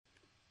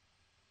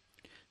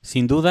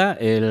Sin duda,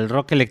 el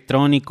rock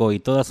electrónico y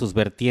todas sus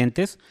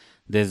vertientes,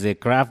 desde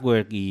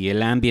Kraftwerk y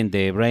el ambient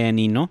de Brian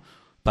Eno,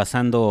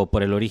 pasando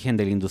por el origen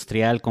del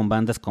industrial con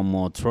bandas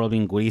como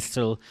Throbbing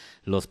Gristle,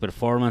 los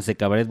performances de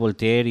Cabaret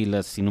Voltaire y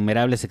las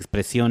innumerables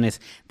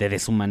expresiones de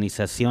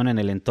deshumanización en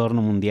el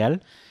entorno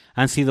mundial,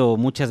 han sido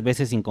muchas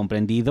veces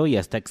incomprendido y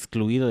hasta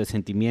excluido de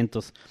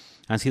sentimientos.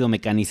 Han sido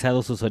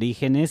mecanizados sus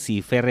orígenes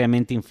y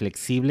férreamente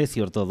inflexibles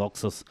y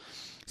ortodoxos.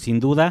 Sin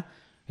duda,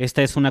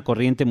 esta es una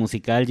corriente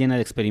musical llena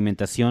de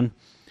experimentación,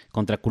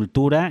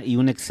 contracultura y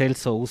un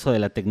excelso uso de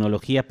la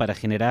tecnología para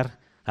generar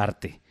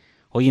arte.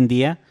 Hoy en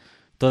día,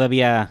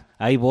 todavía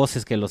hay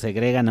voces que lo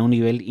segregan a un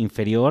nivel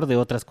inferior de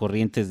otras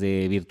corrientes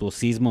de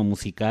virtuosismo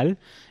musical,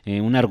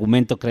 un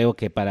argumento creo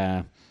que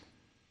para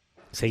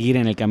seguir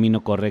en el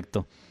camino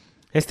correcto.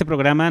 Este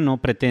programa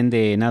no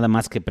pretende nada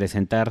más que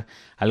presentar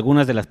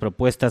algunas de las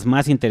propuestas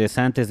más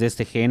interesantes de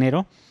este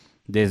género,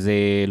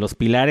 desde los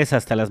pilares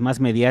hasta las más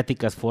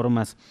mediáticas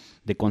formas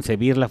de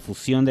concebir la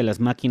fusión de las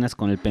máquinas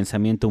con el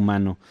pensamiento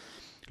humano,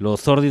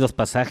 los sórdidos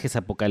pasajes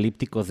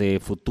apocalípticos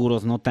de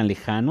futuros no tan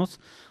lejanos,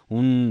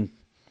 un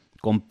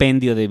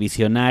compendio de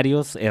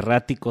visionarios,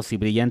 erráticos y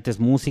brillantes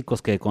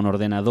músicos que con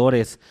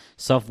ordenadores,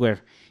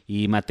 software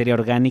y materia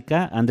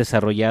orgánica han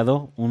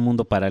desarrollado un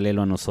mundo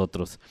paralelo a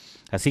nosotros.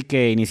 Así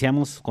que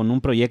iniciamos con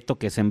un proyecto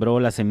que sembró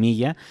la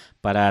semilla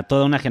para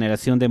toda una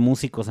generación de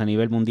músicos a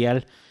nivel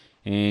mundial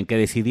que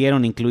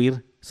decidieron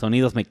incluir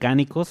sonidos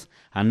mecánicos,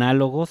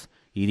 análogos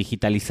y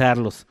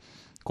digitalizarlos,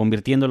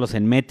 convirtiéndolos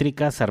en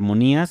métricas,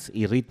 armonías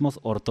y ritmos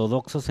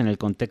ortodoxos en el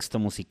contexto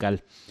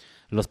musical.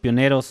 Los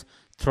pioneros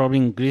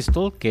Throbbing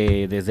Gristle,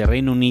 que desde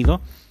Reino Unido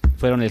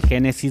fueron el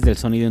génesis del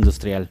sonido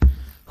industrial.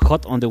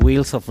 Hot on the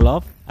Wheels of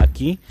Love,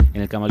 aquí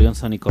en el Camaleón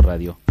Sónico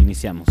Radio.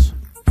 Iniciamos.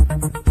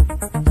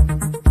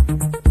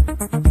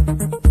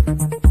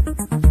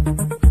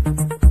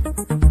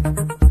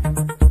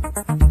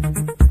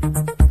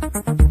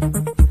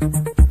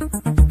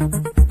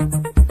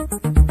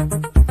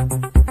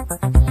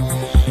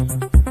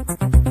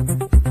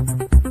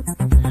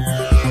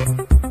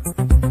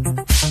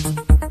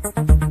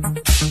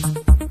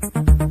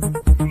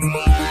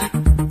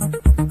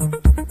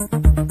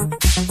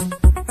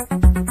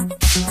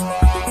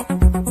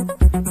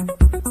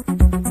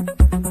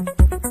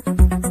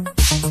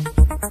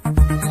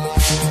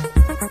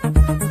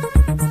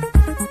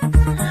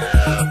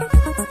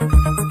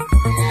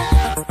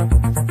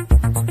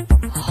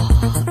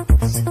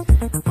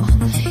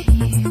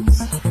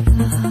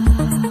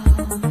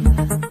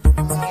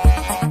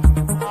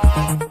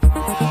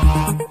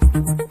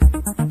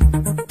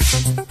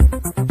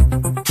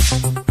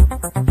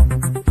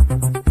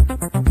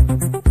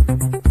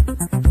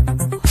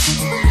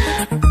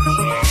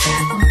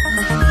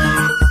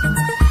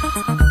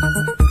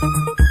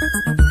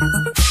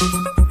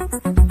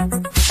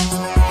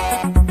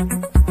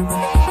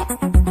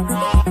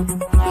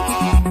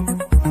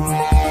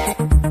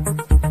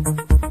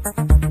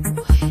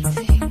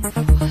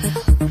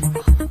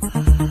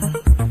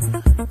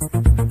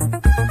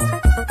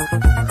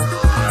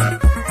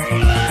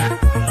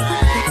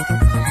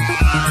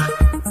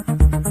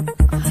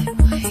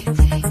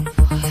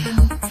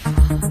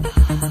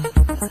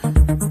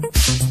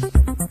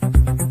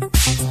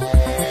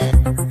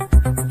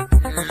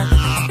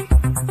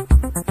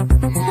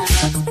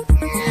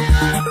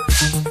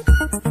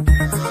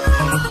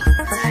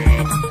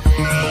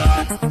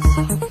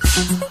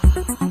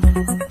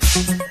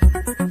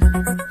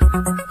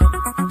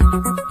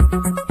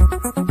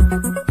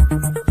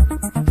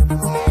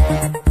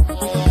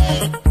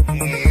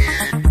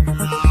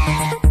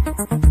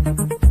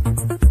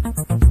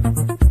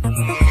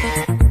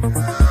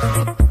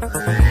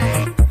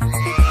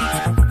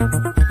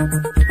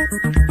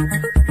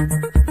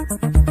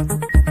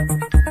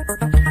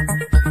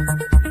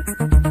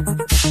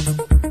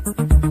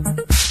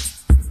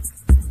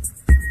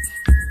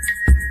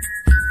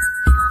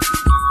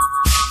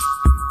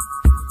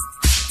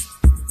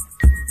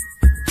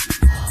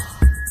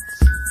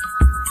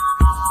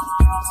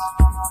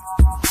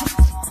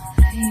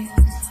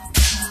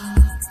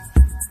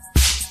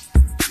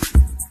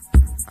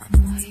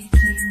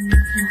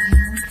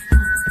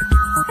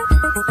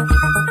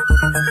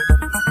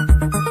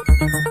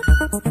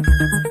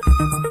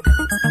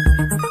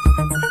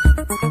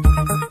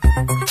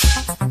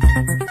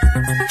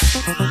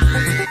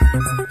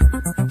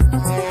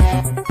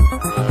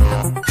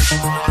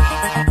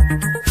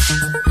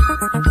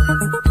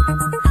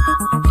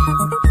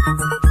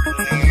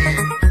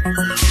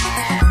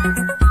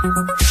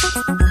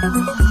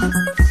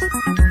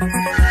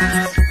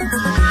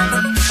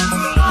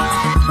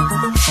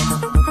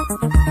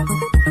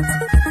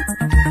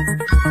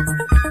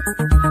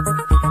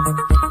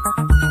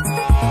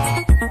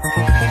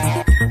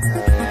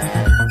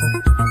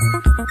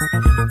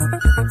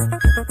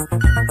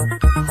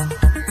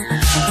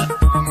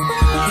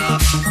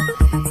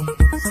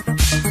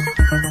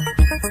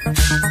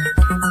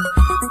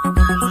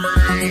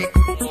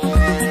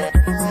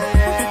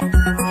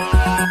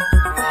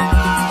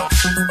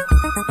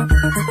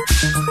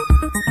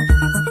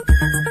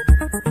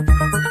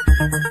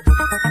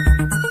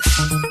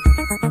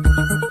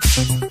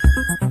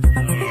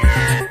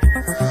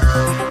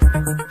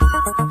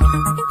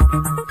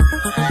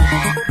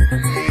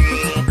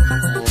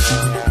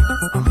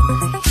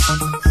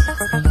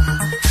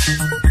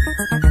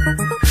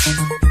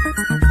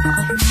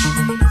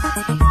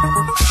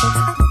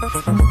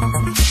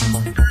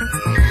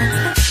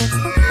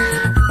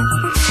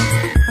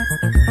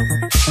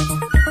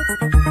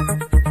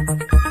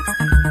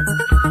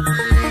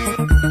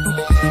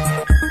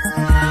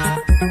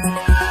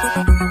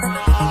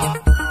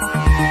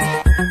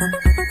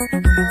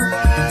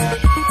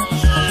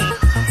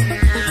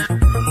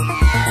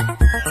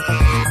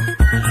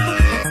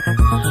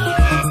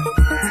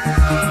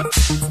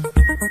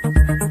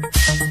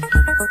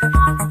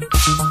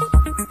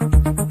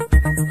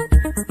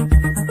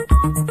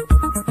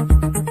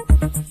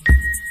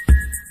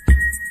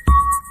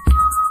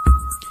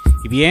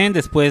 bien,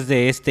 después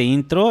de este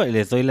intro,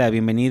 les doy la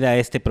bienvenida a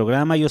este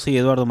programa. Yo soy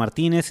Eduardo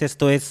Martínez,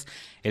 esto es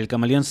El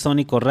Camaleón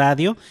Sónico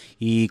Radio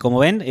y como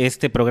ven,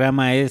 este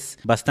programa es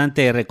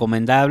bastante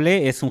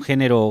recomendable, es un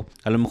género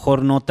a lo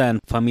mejor no tan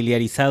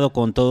familiarizado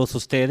con todos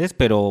ustedes,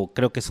 pero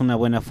creo que es una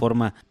buena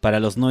forma para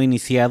los no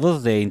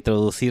iniciados de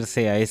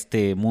introducirse a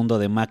este mundo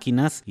de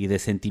máquinas y de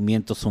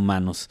sentimientos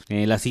humanos.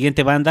 La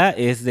siguiente banda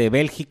es de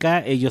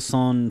Bélgica, ellos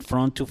son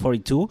Front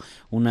 242,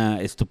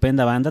 una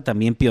estupenda banda,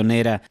 también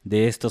pionera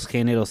de estos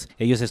géneros.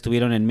 Ellos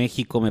estuvieron en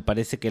México, me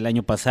parece que el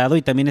año pasado,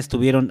 y también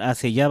estuvieron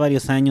hace ya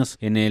varios años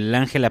en el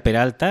Ángela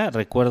Peralta.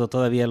 Recuerdo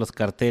todavía los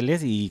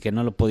carteles y que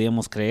no lo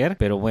podíamos creer,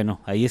 pero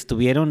bueno, ahí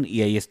estuvieron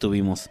y ahí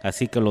estuvimos.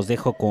 Así que los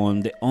dejo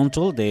con The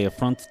Untold de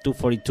Front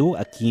 242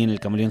 aquí en el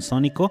Camaleón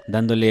Sónico,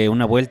 dándole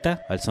una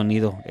vuelta al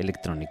sonido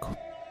electrónico.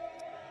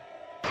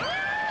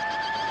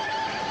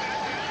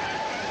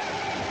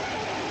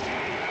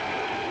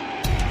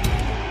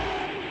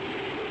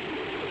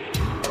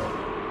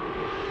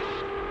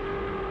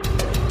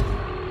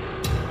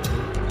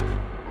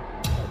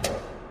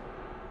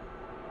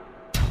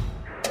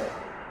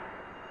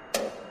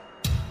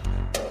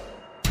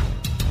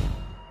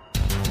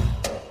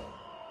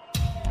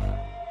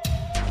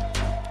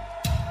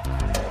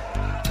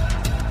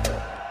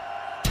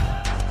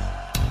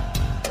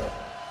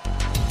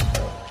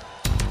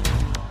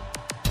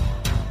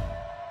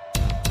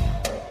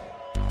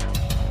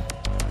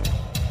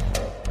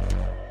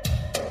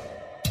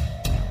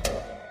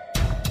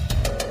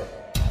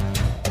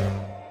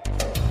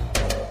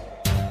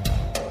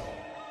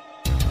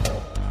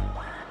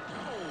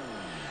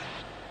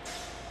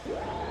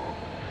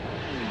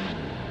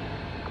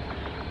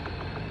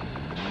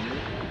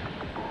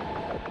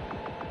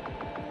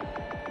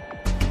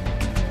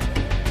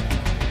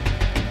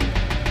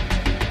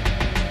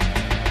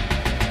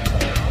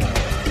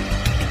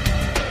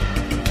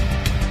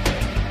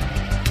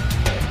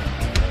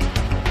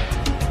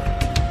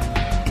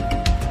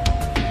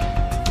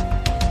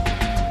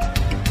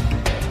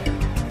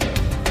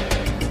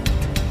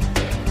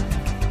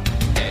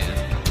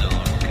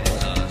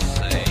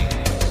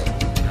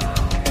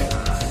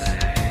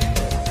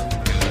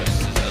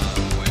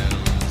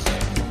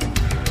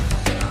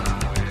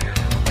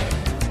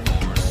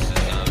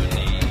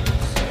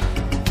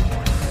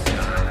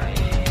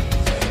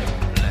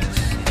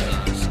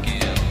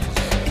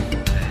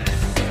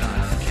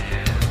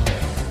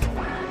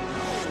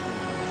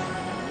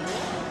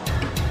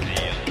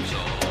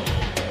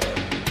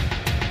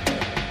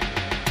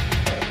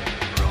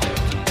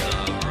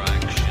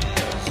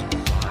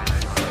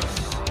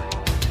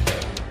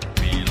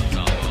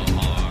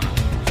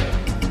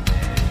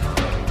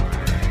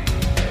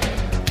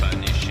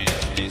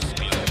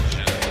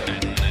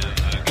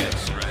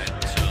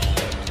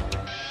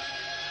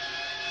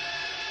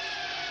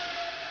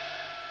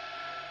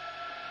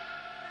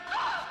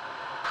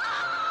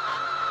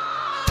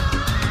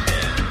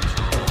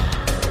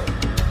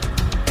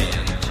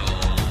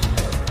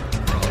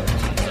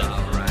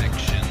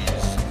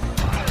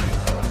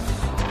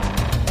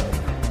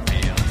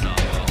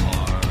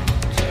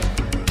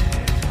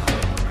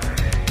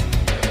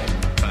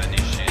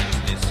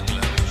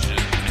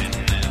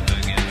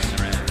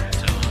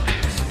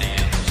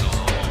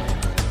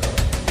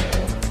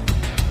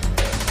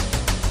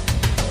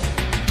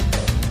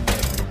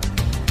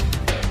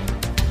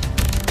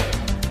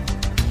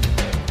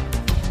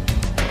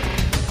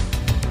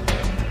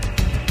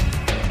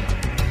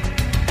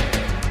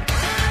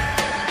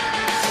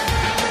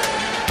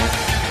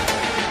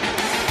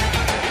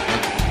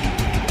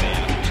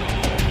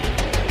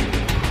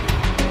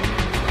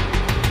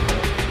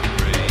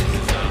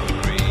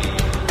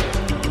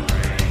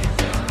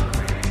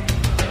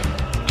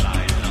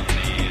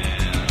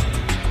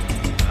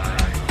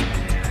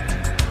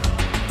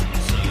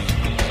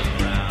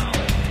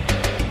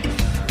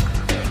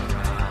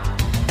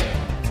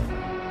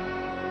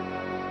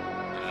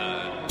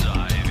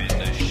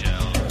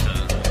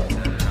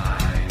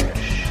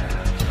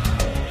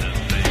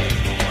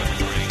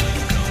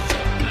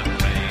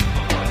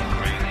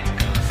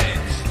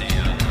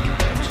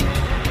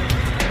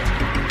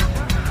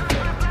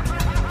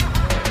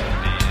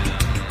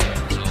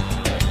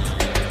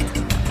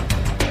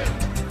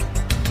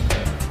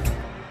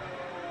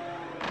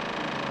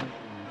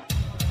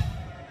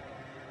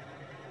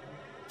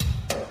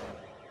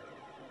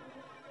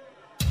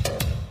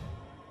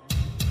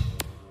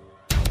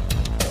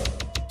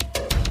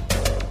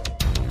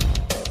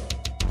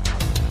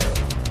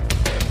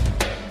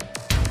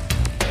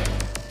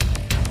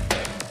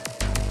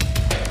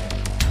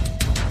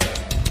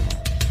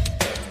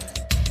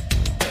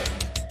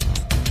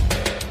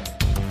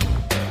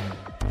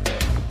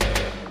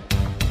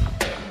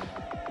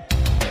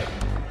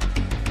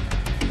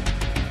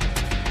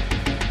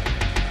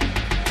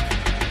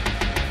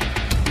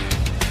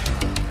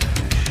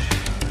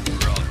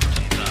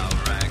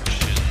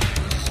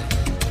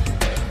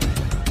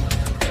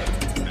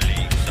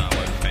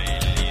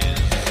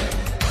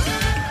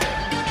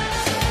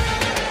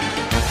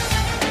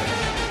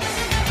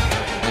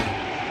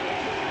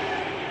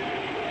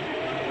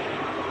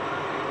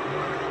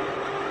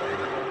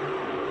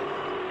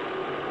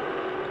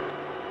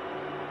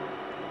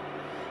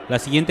 La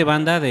siguiente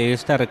banda de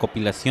esta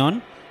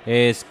recopilación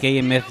es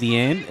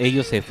KMFDM.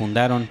 Ellos se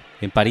fundaron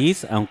en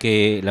París,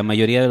 aunque la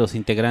mayoría de los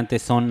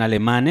integrantes son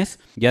alemanes.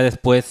 Ya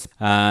después,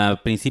 a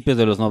principios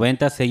de los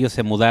 90, ellos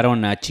se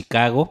mudaron a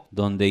Chicago,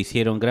 donde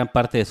hicieron gran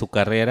parte de su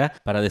carrera,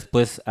 para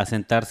después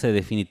asentarse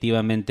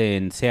definitivamente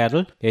en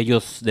Seattle.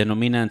 Ellos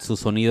denominan su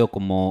sonido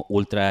como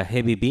Ultra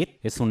Heavy Beat.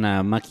 Es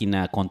una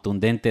máquina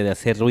contundente de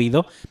hacer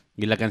ruido.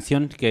 Y la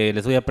canción que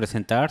les voy a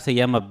presentar se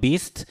llama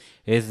Beast,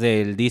 es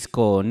del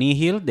disco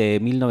Nihil de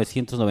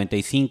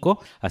 1995,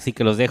 así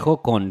que los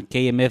dejo con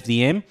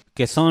KMFDM,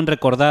 que son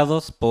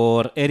recordados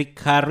por Eric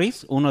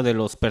Harris, uno de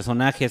los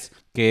personajes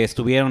que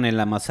estuvieron en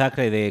la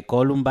masacre de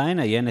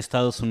Columbine allá en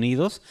Estados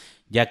Unidos,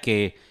 ya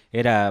que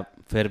era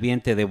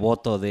ferviente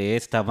devoto de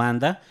esta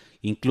banda.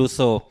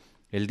 Incluso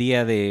el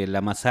día de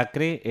la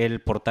masacre él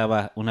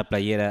portaba una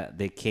playera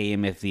de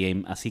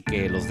KMFDM, así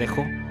que los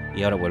dejo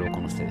y ahora vuelvo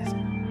con ustedes.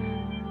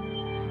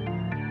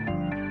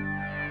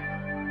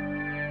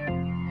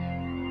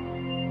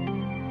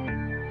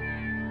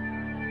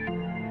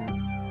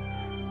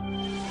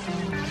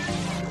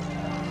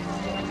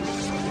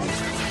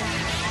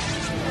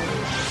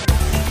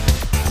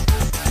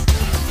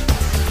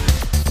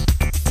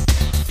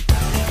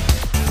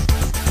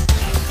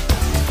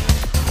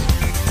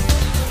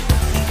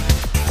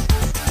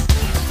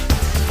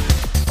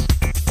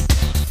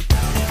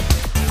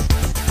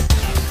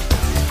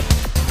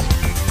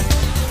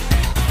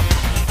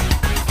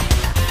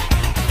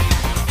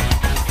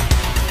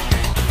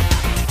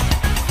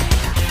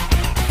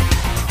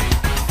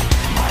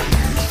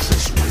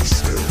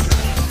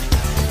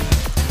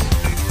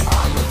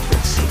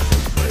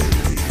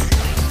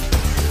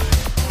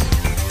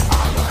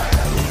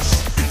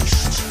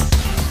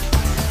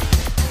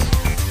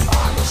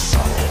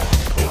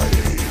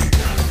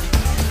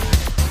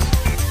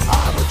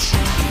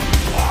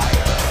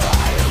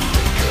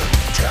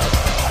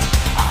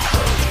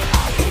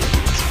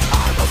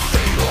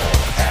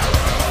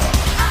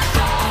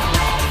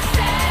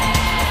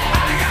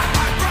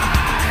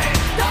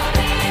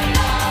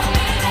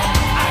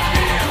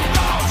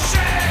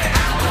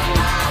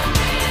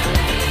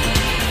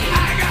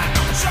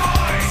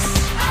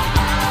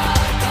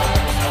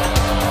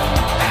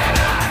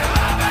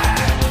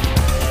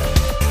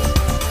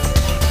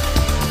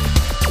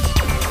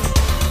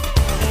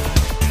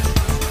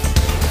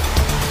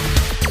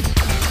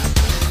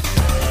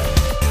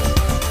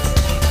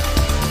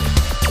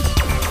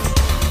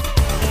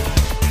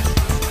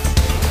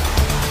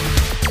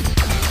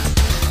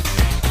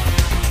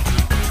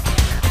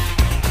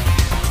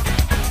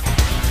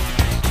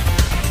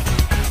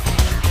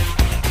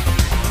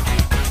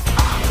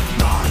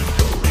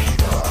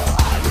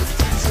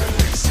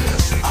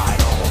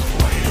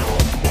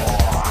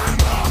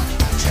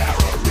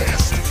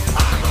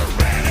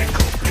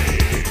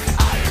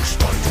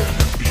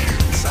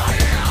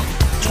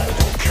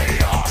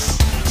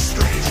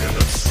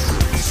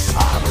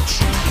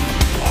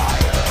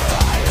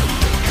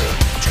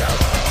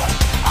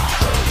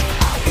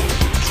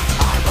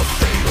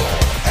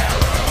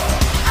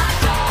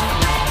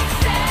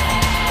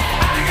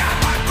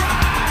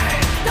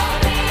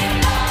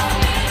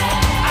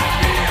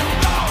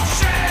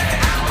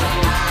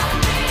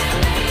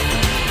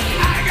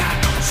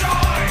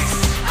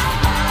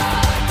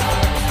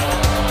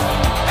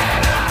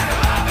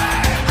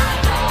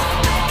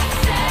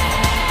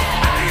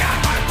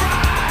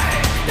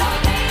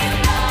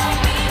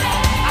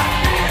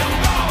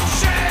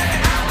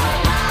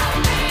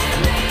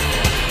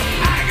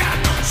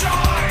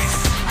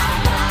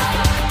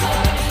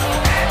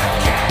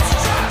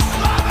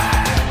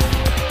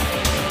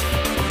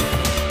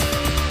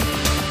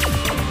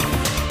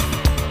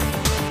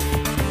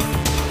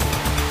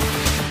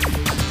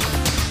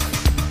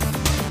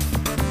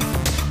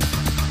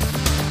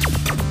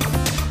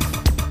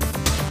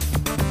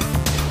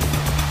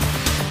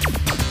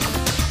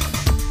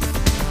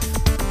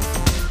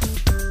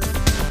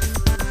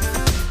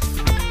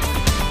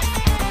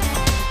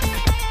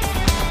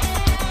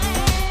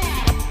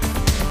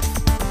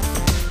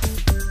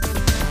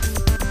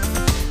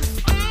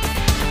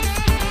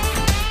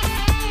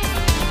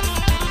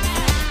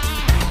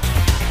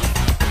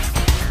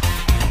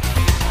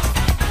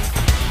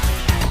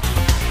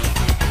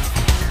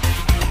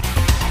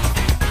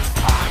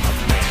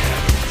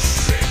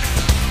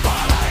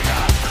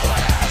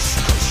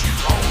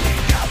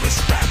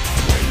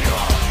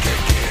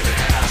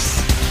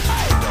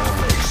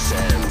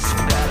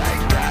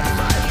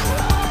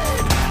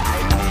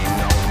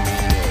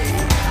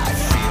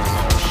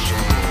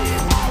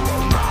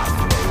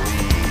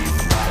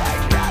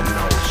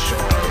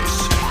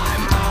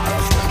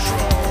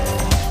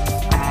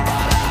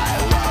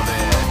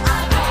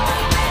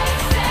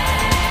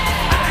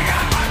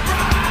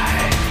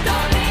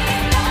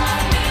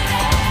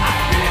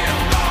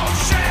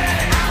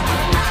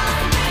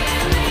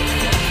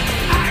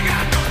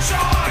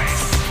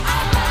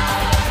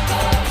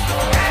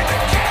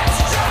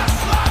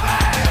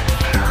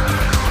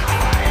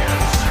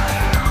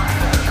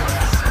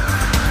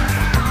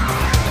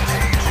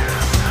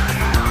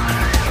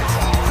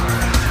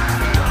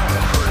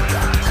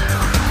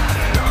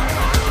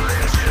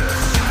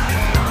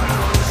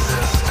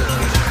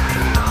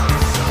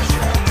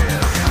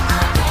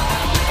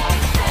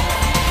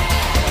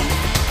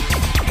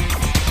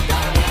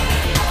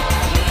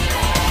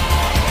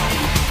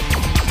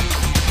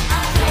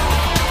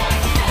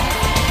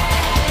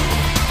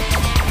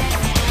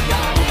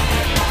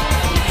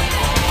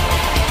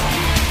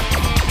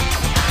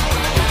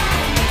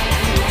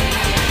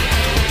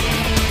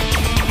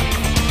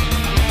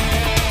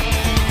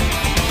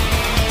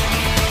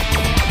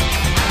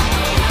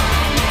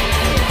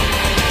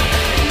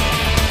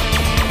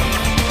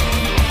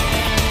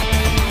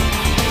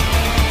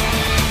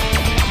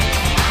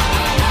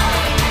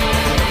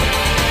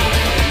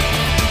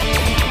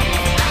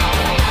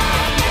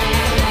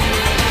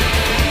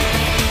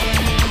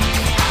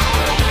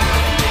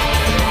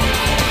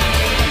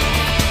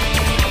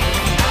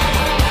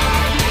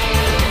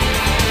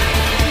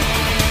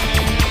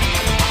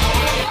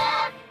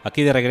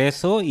 aquí de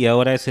regreso y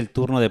ahora es el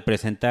turno de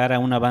presentar a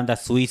una banda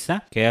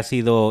suiza que ha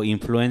sido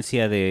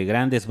influencia de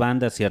grandes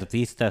bandas y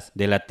artistas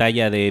de la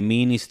talla de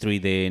Ministry,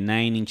 de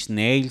Nine Inch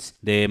Nails,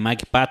 de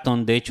Mike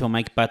Patton. De hecho,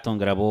 Mike Patton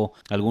grabó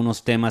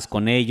algunos temas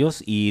con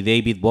ellos, y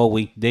David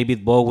Bowie. David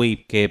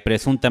Bowie, que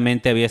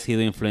presuntamente había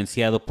sido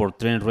influenciado por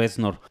Trent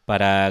Reznor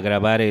para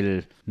grabar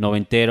el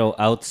noventero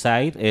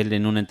Outside. Él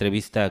en una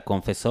entrevista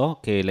confesó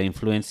que la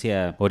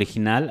influencia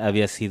original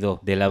había sido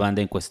de la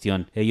banda en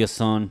cuestión. Ellos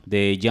son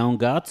The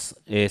Young Gods,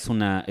 es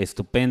una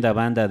estupenda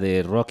banda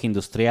de rock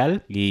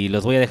industrial, y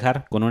los voy a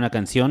dejar con una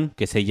canción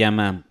que se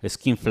llama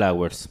Skin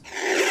Flowers.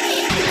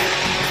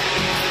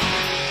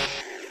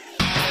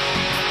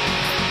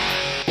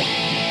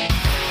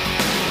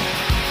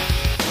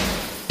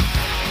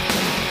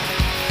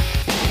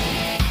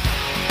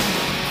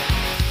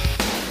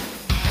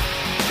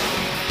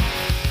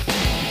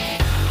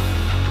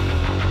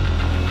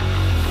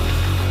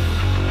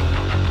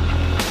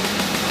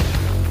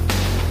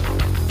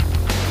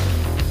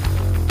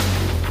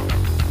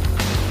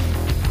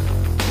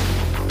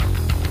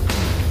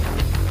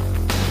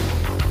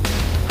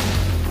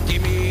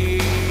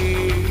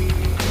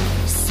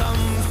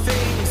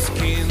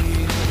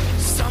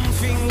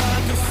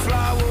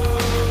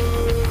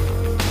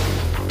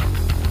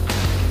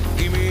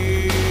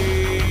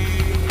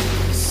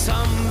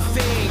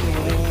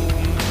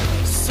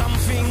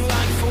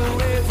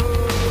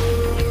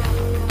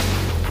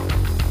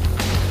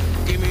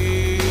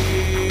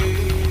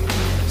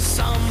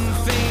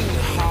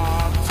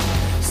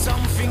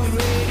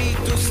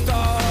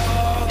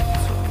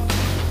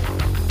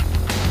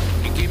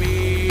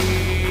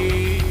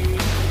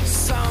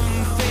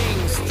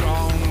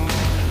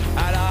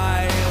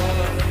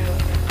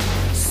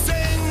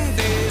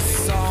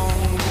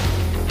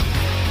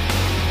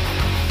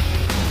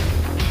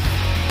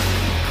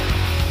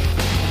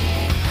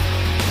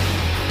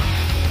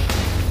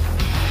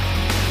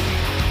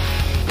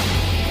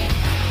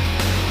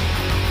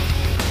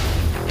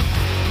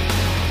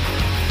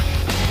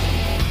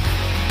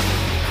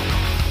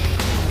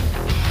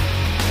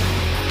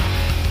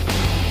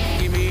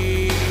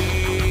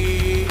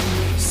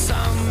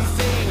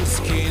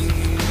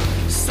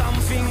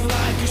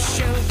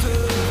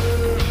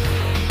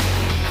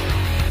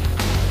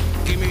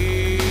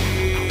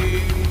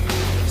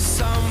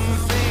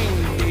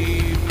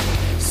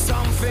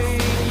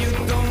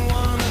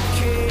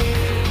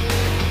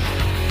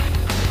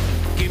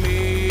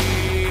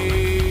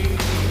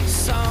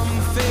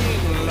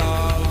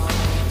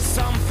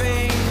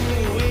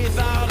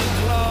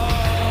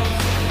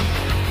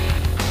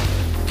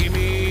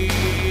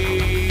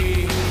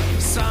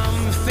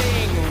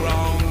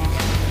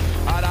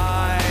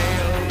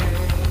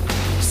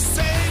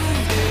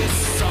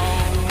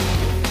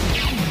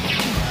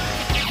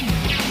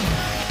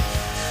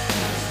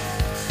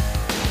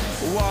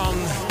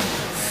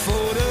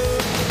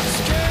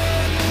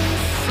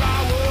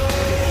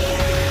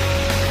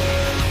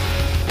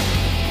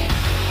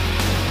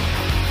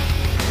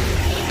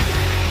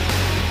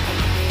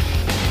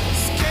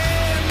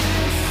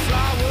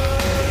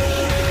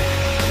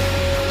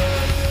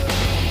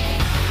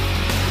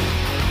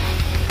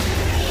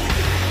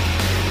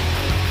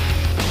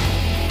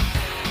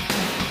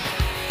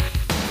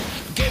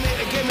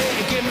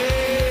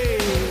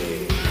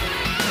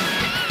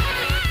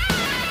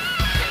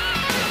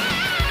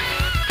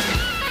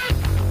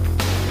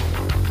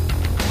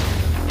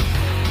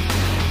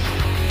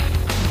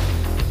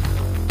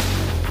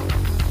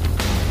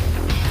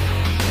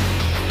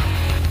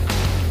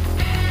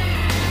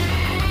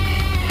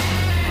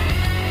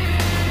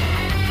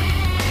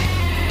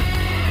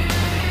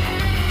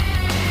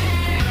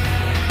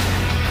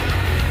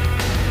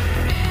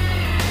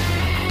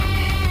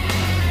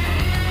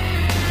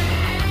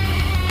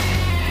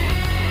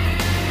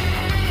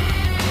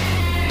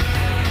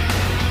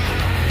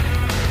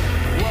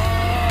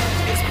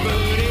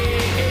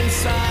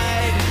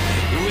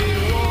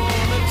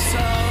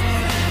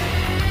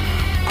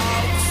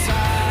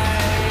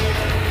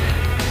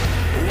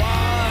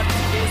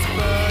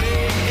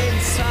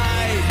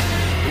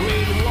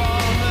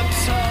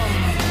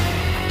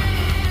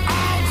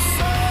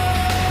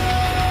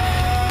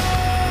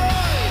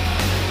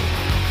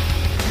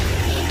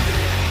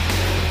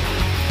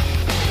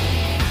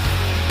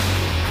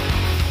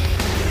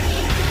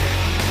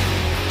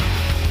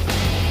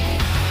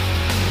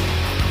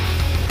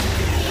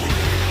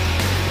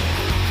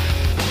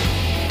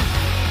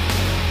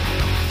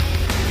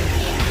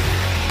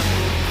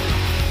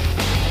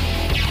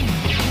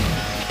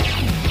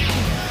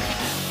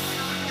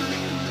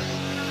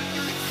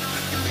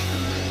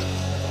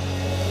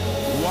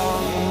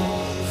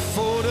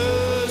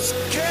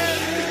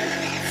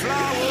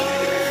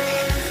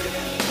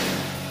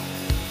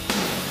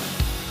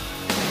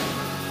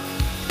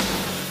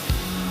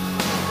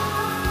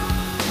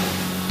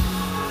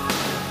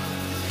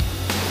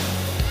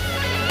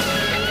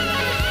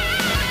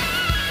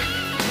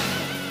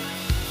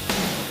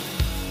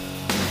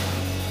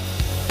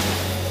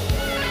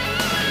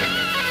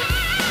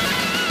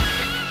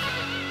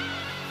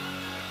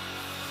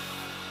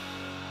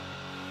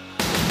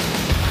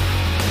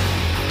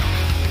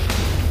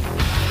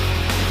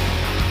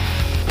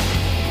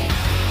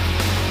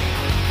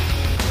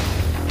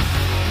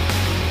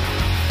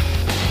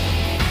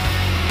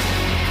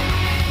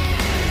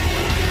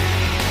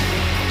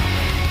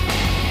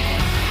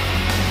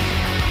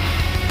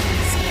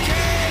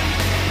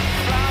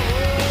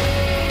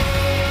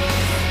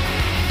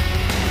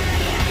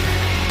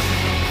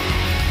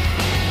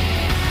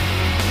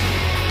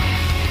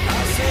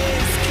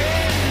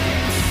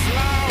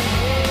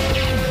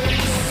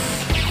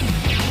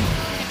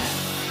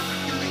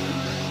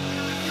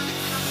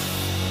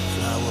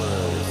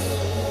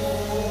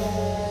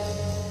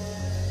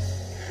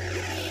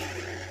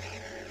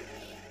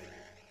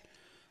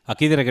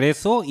 Aquí de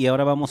regreso y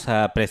ahora vamos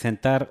a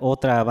presentar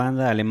otra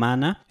banda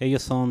alemana.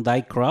 Ellos son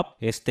Die Krupps,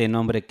 este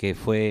nombre que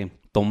fue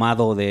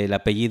tomado del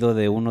apellido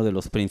de uno de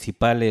los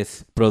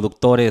principales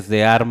productores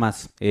de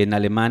armas en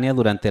Alemania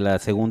durante la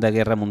Segunda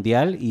Guerra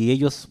Mundial, y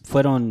ellos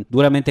fueron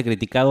duramente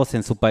criticados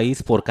en su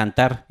país por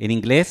cantar en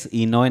inglés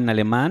y no en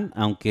alemán,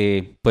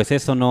 aunque pues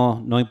eso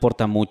no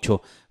importa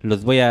mucho.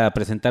 Les voy a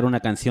presentar una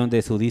canción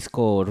de su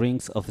disco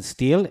Rings of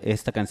Steel.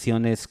 Esta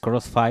canción es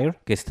Crossfire,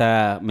 que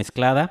está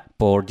mezclada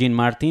por Gene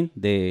Martin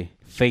de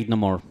Faith No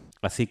More.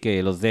 Así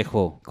que los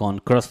dejo con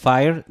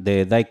Crossfire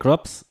de Die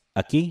Krupps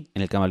aquí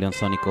en el Camaleón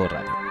Sónico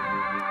Radio.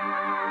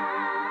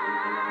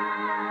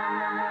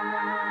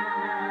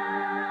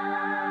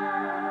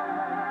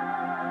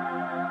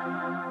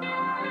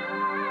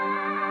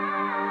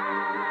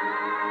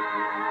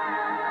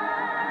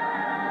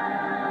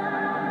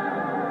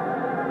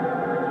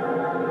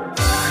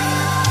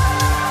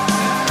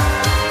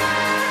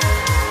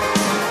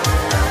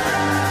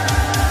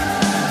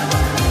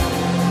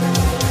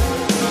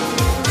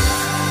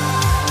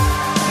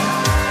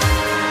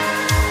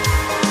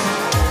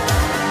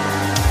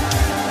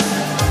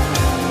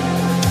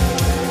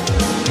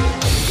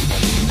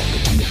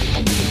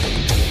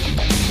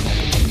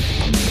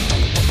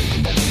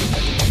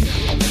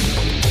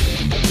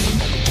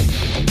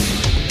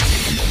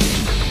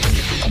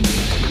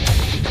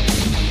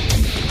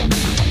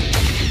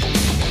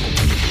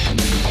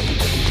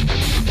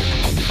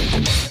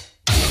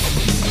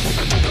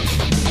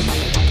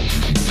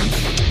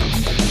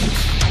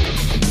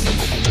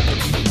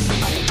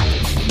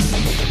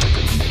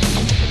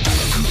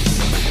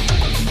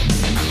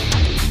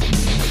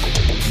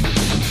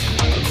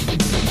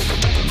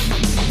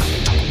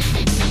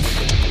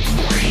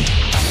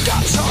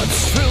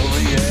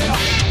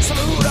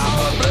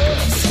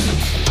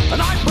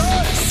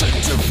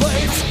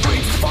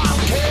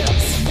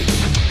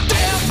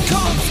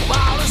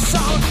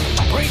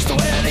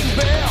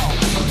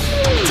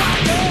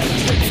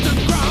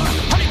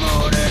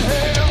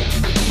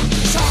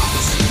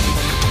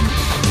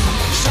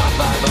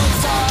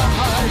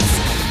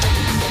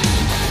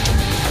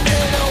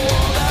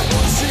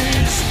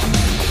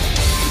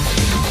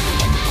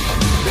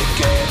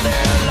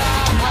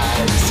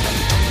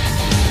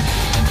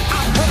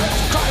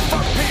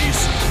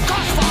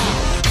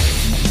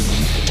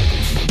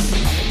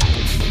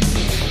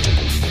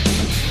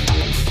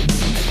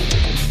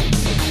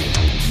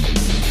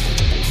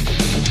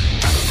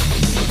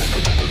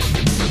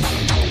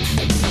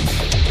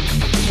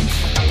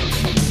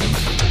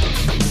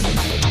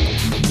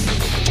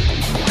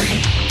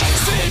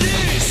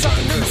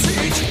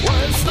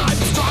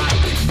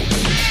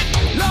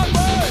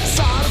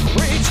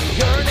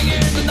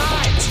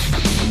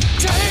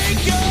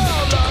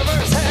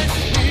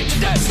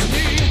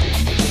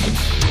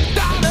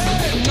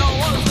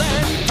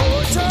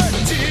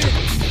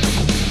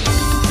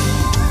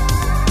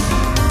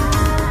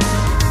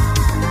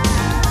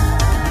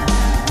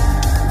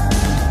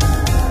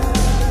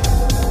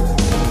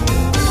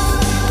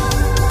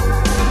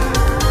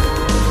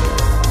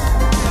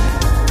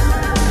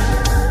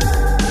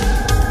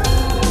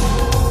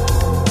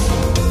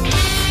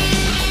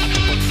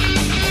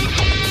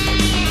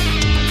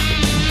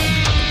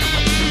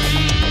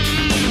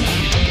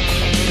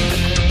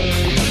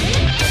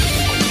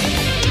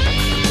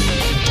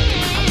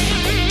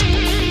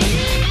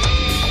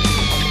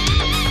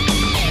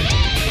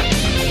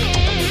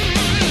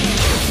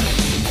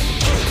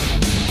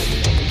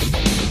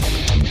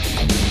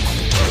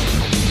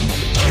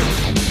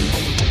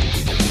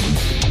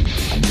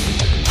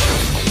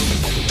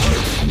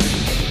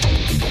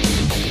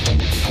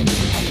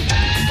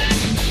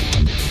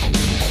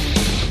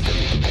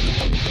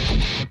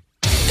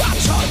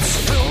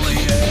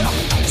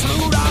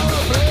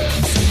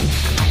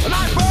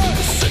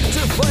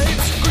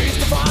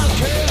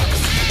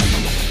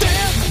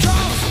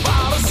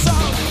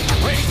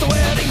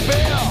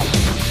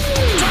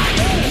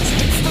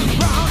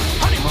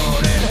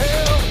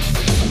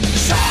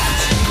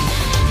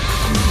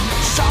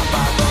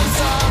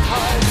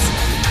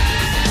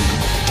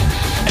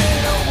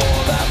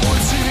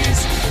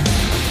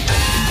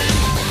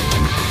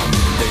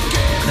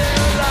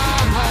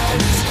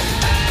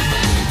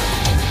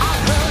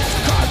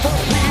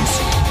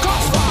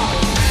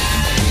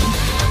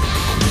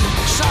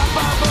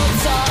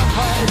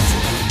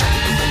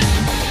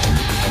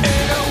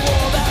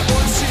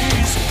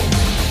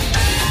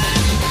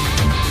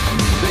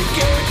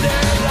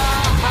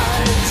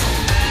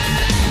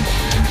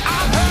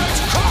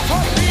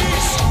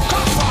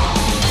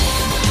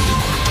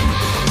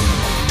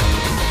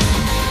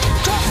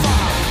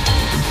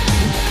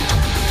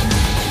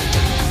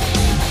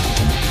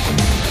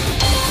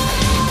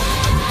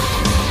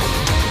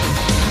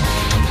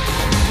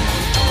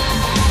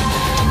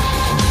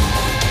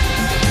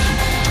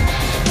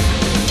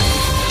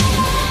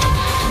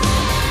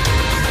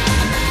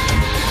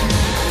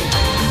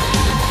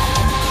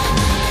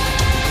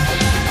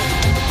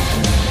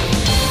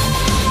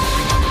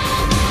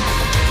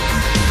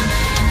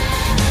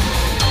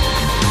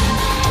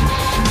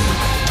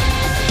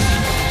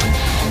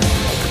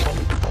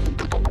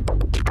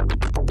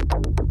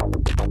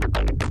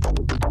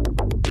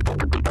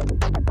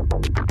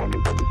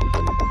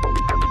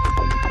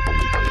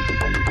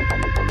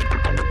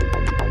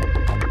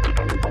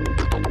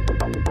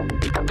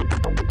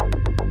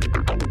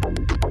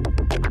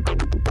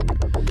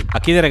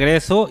 Aquí de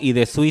regreso y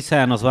de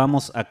Suiza nos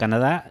vamos a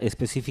Canadá,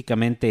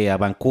 específicamente a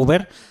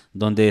Vancouver,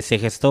 donde se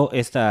gestó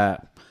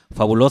esta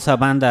fabulosa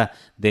banda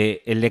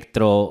de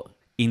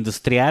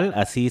electroindustrial,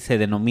 así se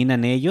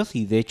denominan ellos,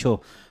 y de hecho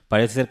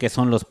parece ser que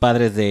son los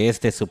padres de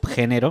este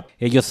subgénero.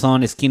 Ellos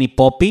son Skinny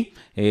Puppy,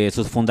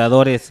 sus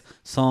fundadores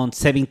son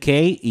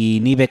 7K y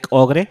Nivek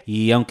Ogre,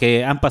 y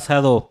aunque han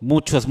pasado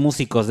muchos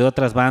músicos de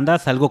otras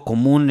bandas, algo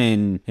común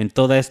en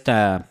toda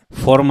esta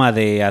forma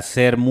de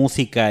hacer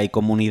música y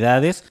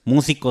comunidades,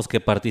 músicos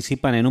que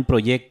participan en un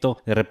proyecto,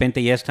 de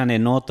repente ya están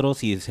en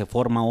otros y se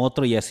forma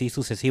otro y así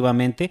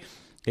sucesivamente,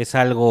 es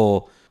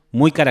algo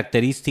muy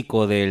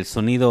característico del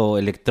sonido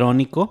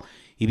electrónico.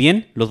 Y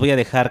bien, los voy a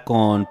dejar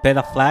con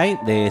Pedafly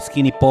de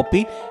Skinny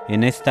Puppy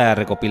en esta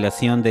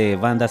recopilación de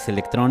bandas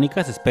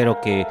electrónicas.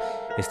 Espero que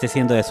esté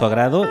siendo de su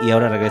agrado y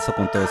ahora regreso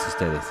con todos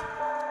ustedes.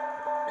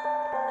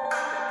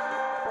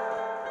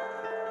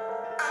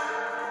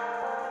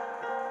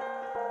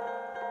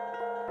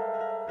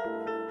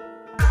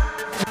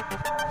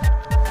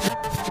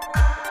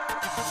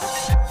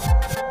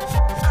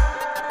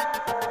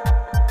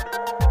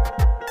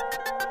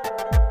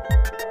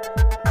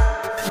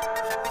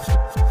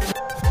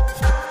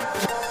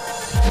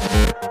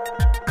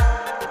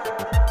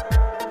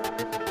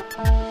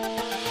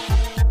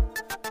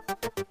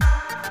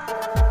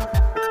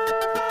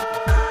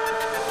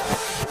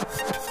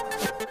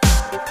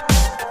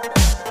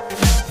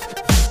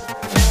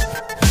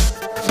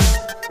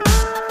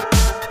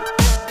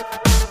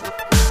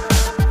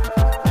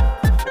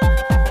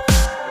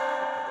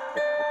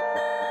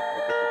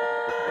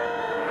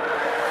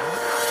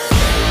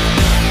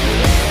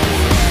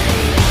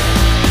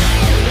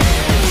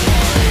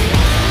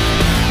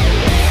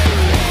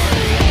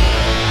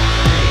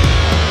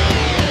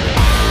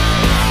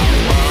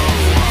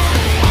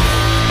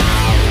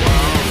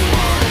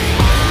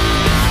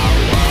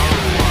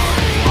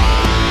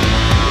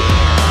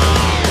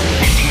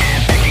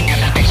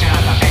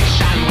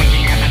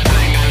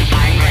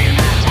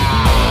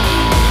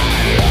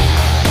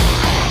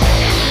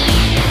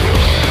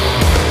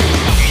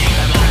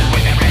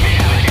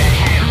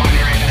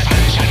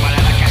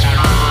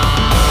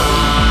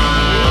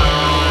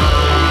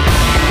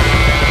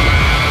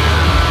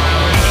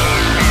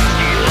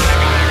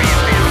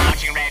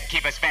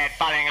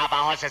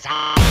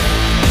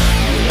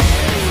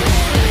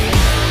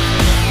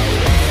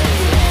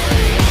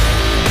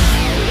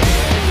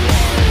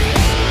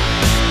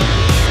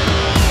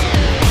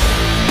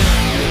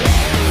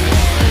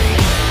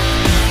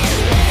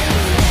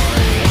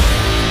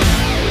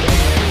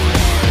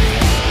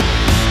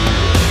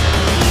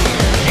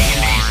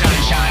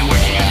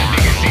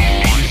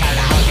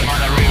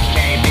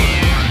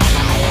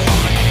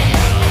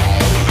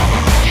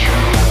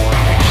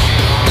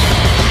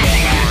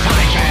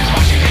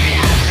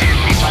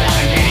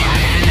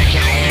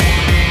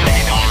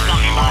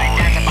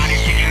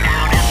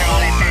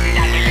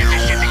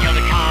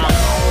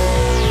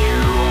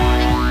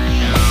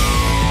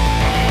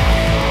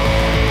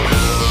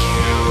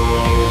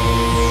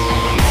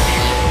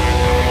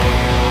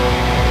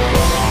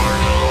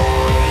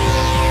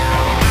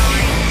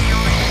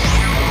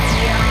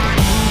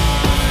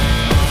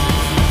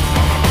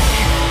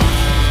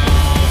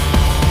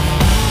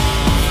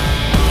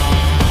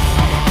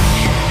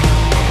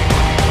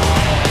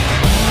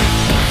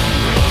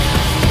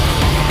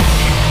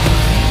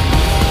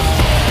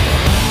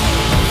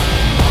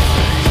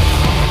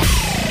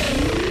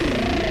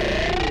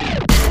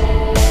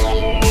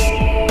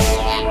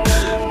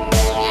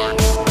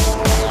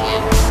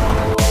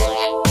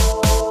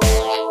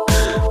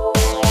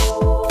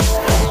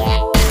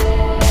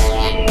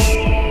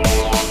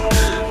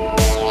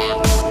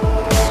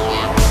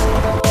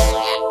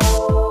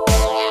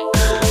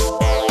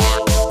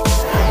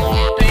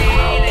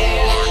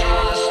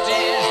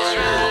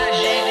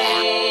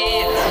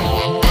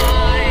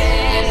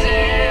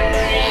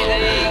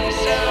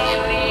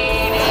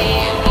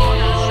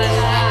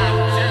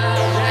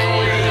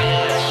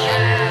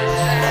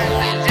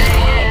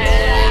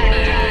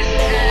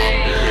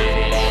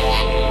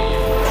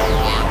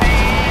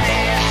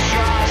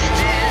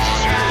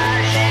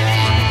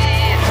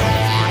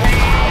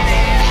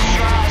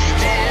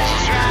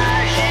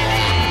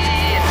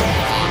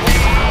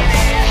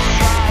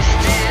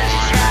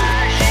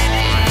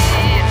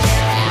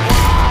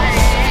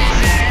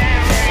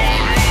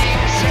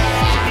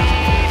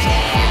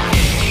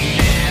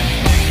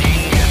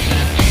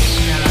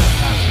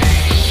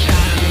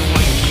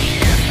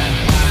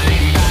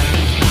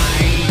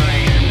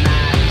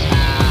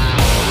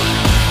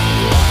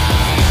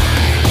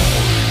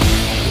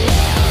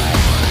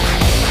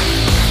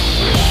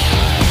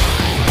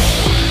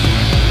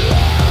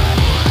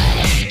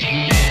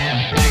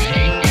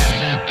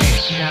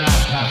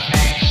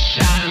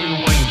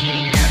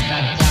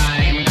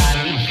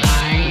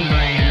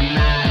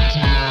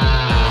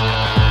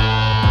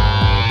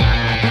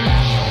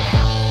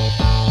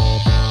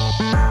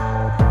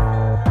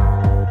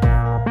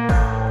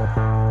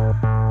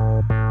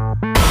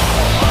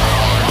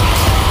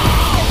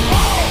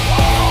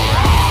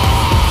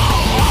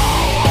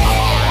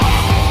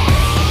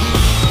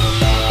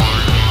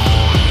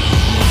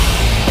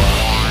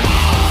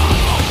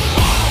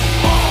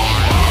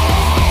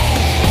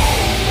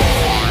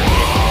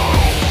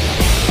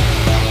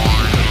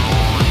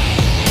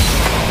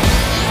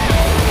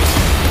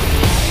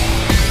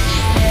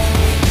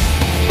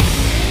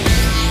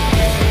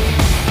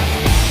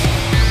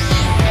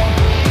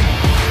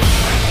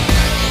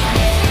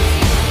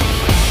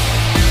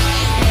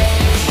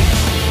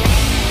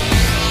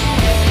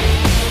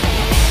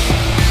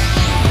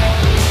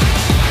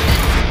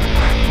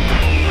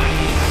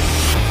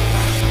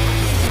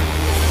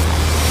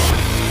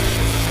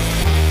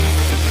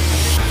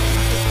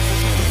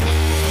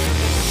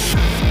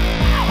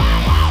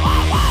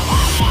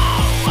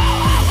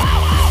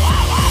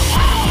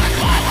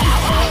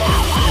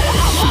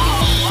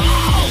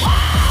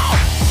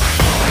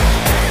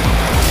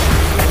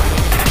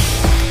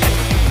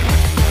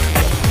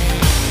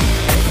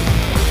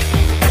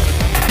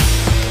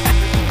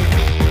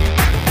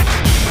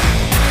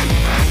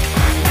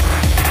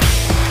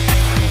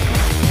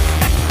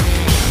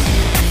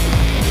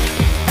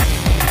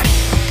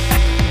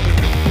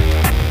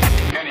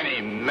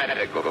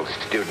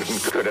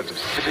 have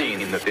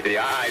seen that the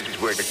eyes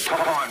were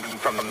torn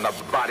from the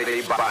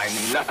body by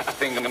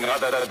nothing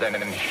other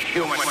than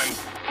human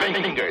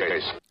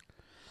fingers.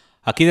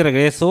 Aquí de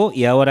regreso,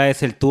 y ahora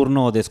es el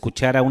turno de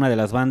escuchar a una de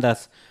las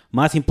bandas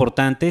más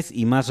importantes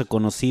y más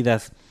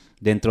reconocidas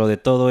dentro de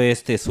todo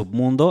este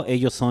submundo.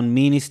 Ellos son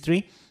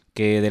Ministry,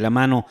 que de la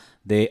mano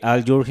de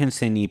Al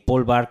Jourgensen y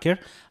Paul Barker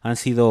han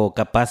sido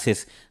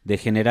capaces de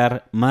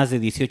generar más de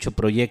 18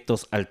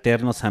 proyectos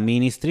alternos a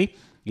Ministry.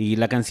 Y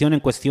la canción en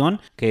cuestión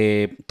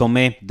que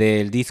tomé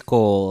del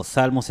disco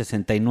Salmo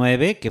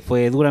 69, que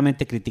fue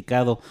duramente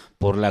criticado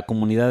por la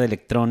comunidad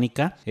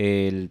electrónica.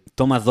 El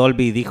Thomas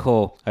Dolby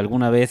dijo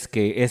alguna vez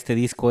que este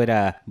disco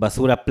era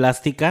basura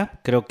plástica.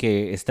 Creo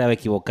que estaba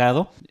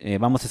equivocado.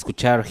 Vamos a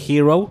escuchar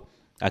Hero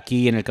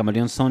aquí en el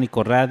Camaleón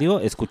Sónico Radio,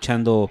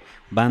 escuchando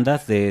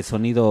bandas de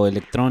sonido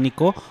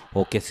electrónico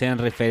o que sean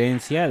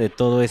referencia de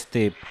todo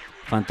este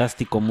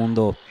fantástico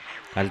mundo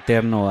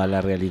alterno a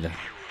la realidad.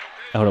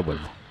 Ahora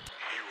vuelvo.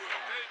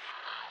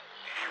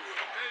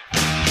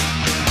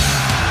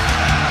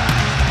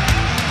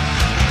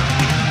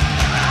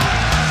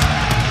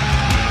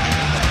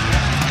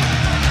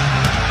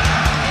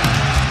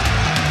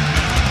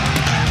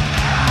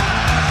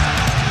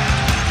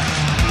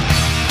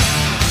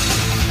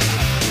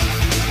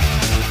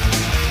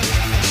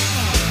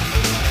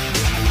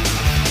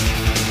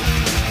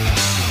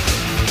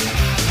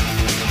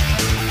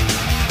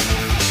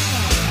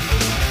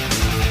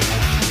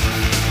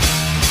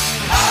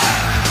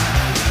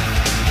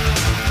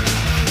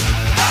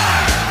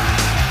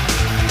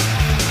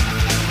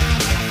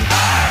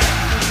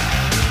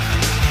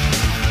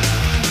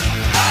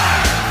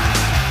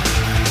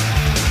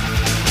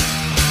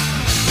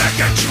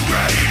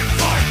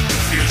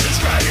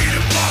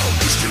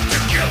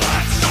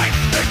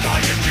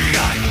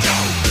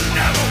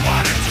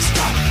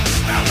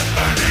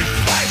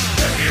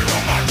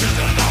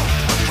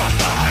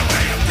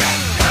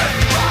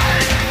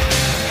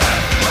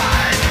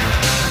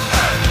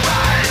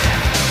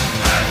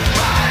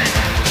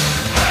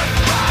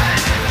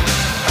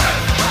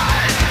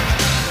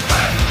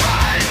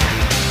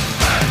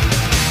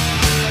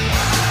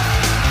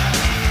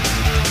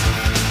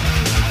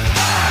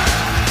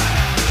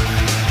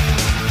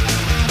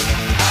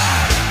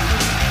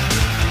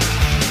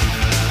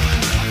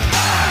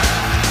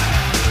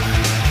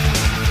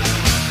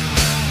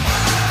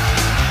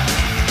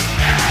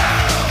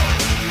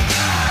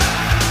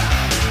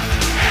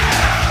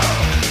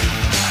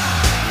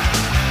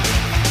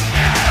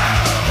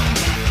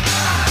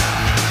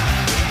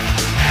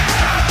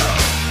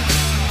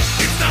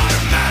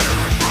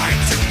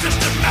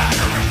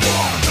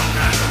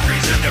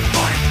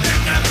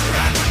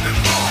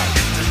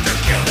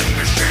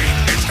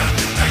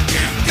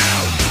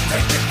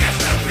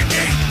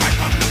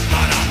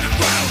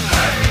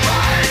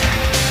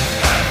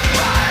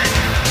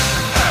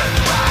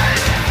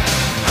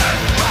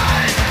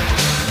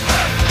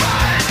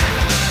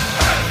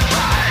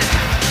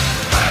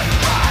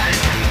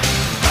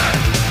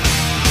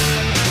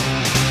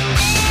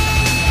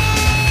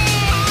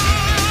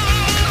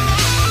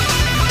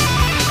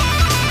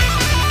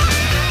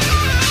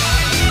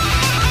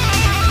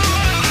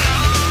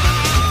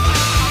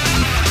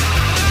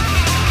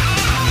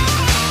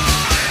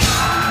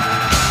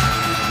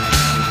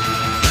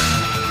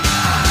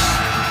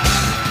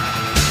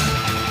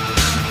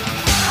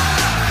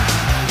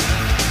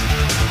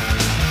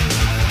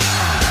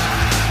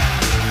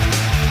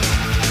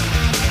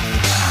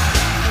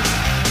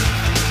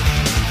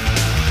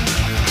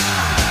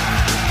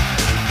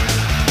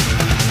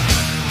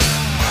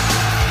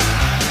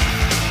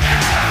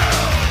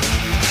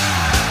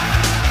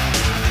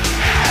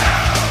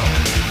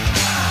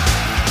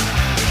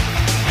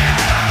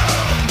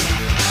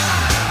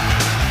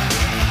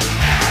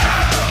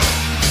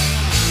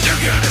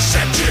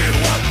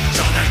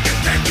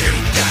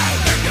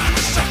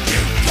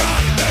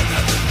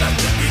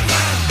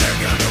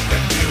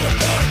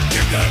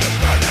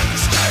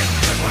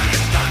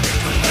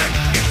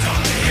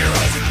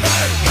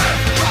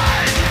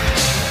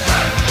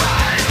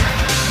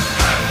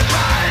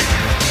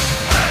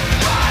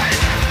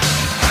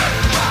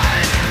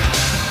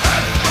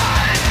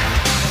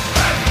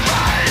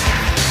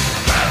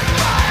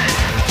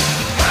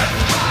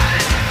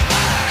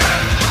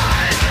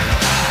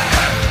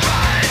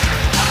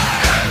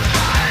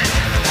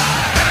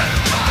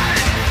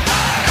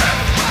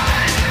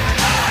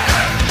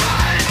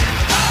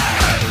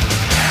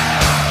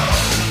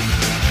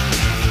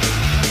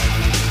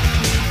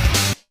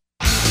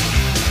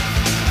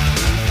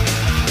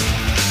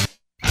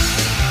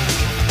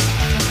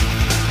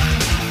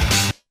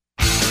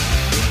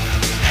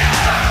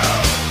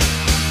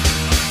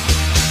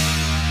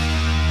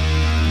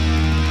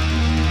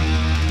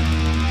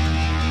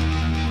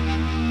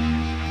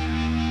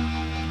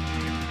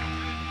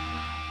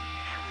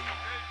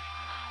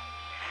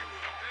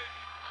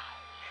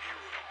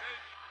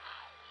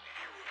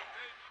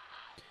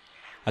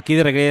 Aquí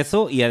de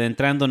regreso y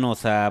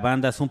adentrándonos a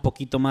bandas un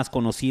poquito más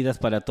conocidas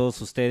para todos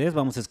ustedes,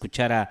 vamos a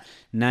escuchar a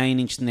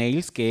Nine Inch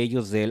Nails, que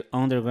ellos del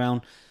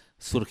underground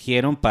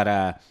surgieron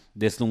para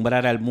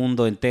deslumbrar al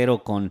mundo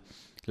entero con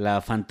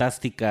la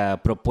fantástica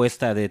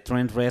propuesta de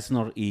Trent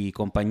Reznor y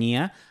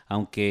compañía,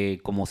 aunque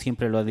como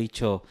siempre lo ha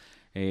dicho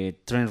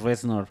Trent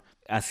Reznor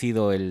ha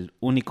sido el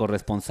único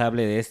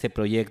responsable de este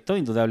proyecto.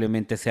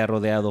 Indudablemente se ha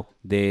rodeado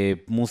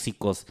de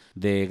músicos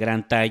de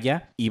gran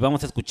talla y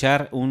vamos a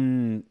escuchar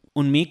un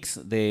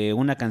mix de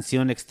una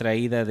canción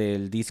extraída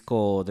del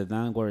disco The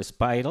Downward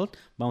Spiral.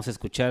 Vamos a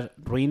escuchar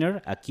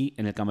Ruiner aquí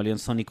en el Camaleón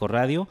Sónico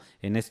Radio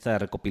en esta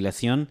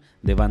recopilación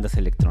de bandas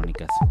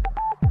electrónicas.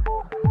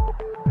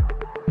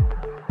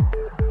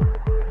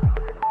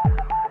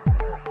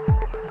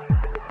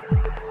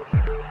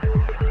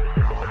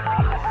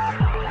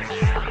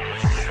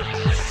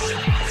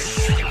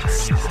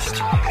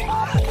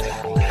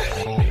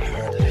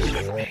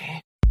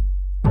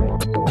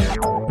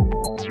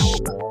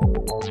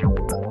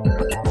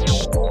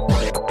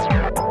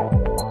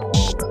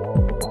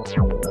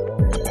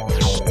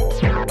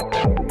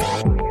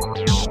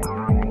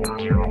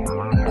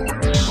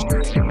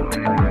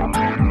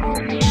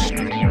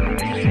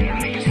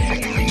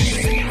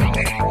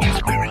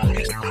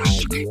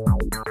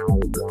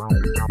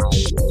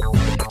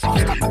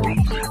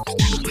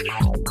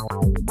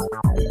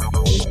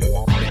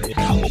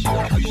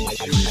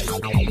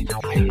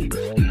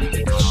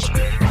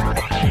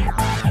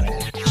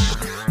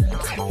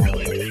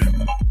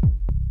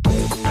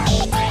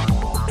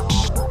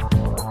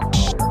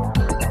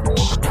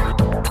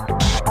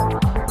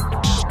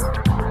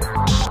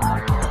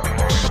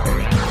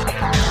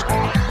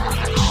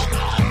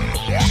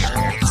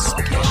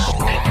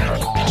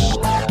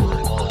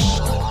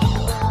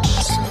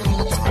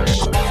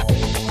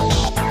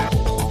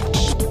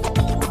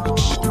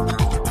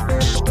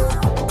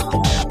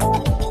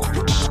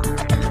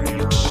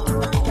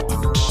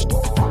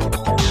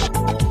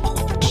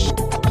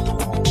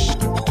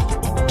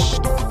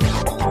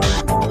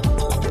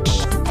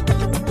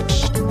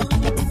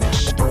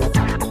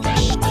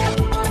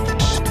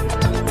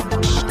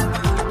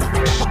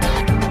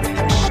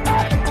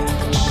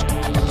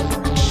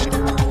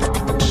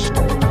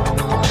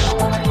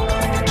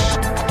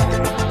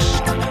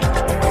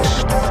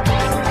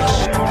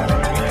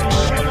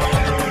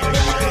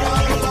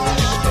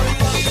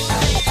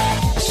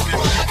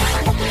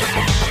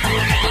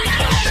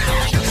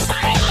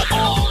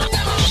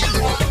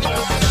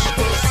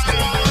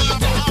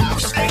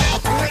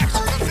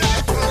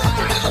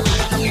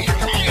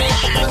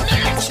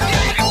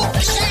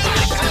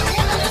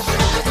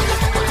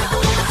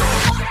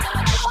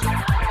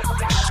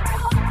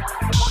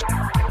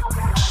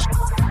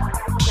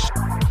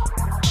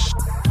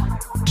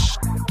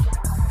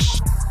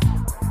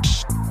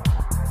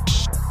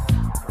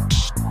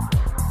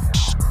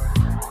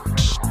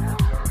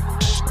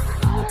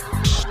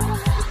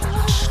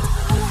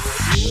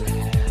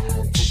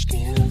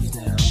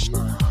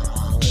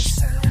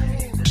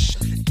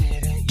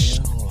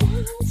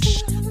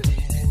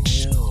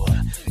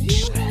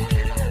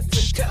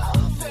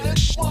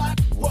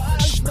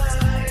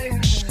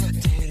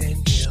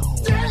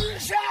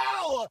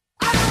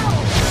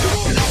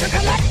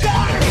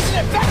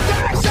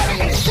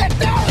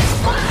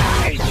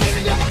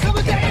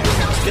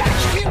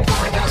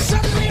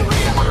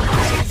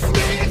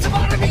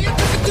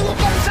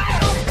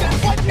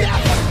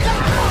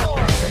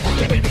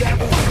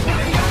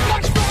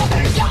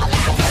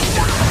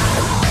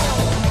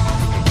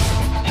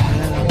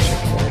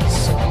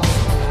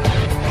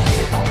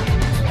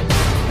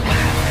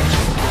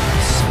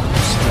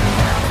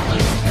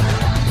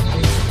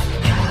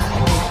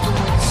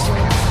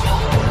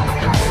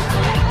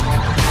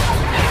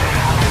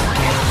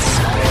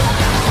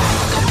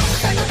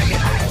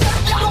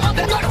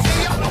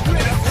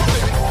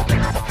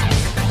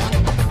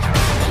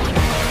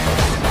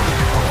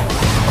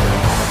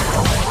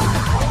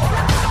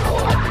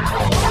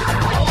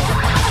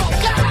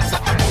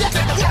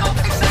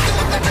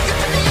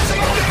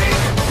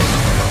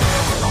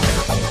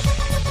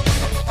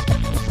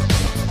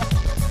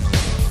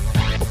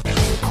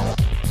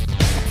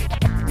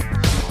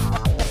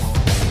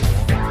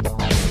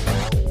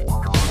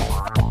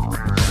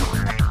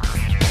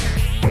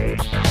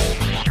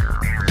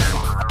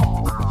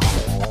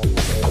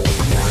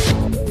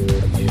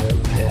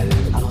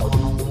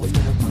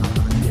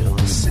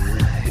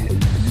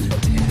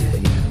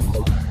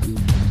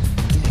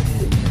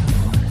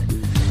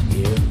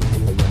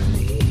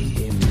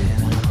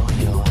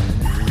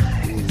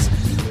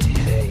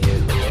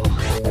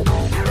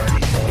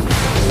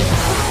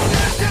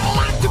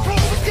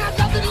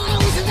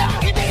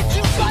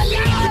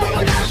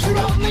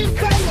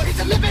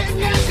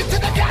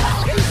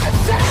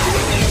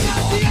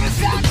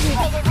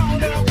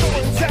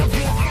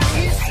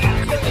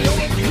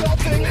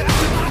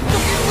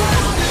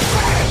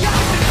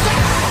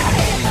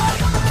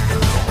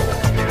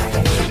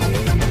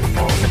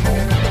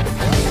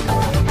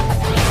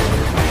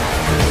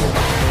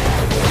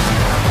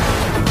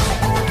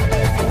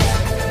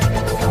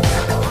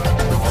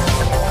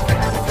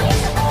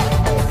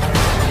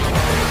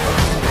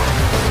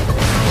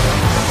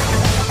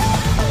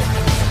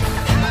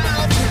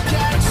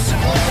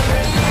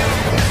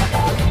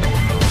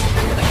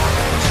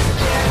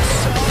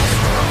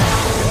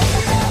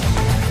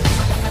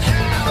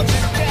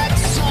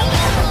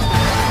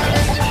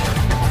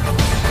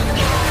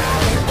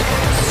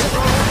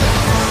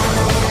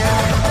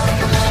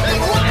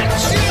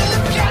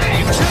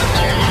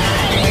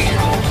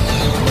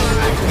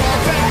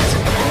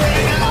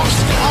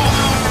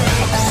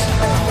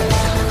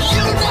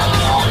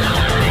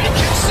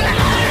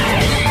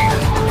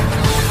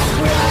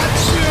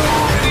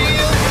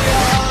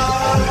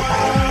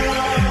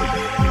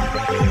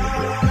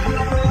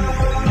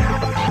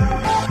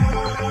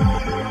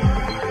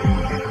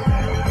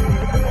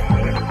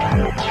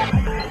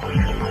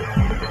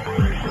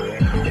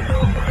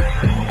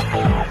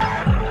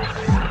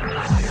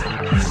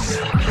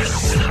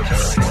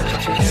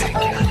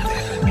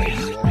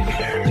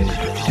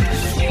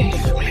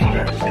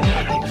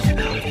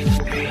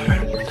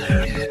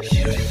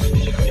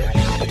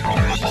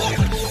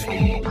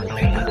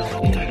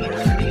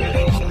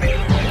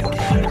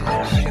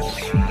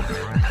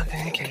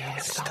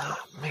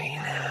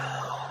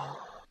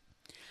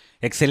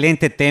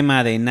 Excelente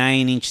tema de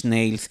Nine Inch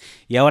Nails.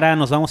 Y ahora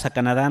nos vamos a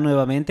Canadá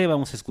nuevamente.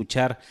 Vamos a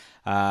escuchar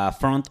a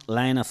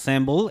Frontline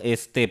Assembly,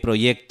 este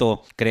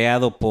proyecto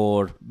creado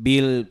por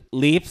Bill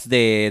Leaps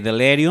de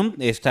Delirium,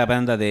 esta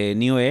banda de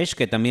New Age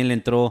que también le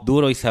entró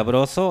duro y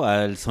sabroso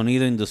al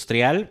sonido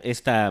industrial,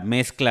 esta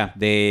mezcla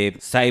de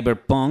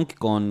Cyberpunk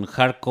con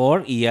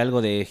hardcore y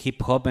algo de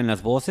hip hop en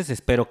las voces.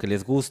 Espero que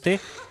les guste.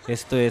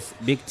 Esto es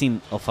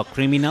Victim of a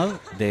Criminal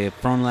de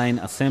Frontline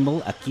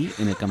Assembly aquí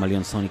en el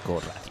Camaleón Sónico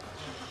Radio.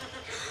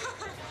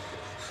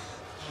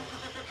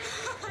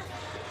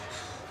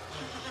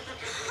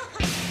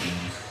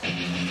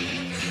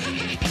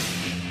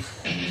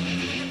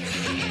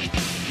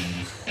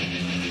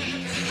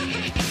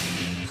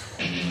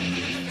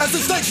 As the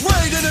snakes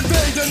raid and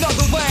invade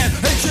another land,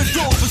 ancient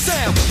gold for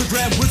Sam, the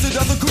grand wizard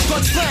of the Ku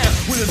Klux Klan,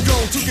 with his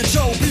goal to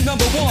control, be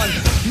number one,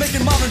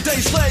 making modern day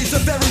slaves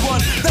of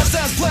everyone. That's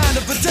Sam's plan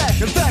of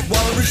attack. In fact,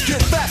 while the rich get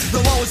back,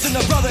 they'll always send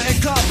a brother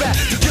in combat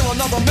to kill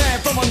another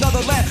man from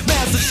another land.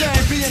 Man's a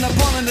shame, being a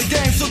pawn in the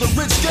game, so the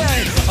rich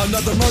gain.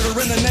 Another murder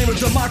in the name of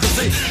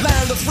democracy,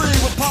 land of the free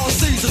with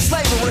policies of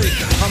slavery.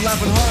 I'm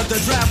laughing hard at the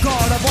draft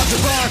card, I watch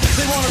it burn.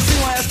 They wanna see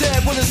my ass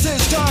dead when it's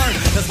his turn.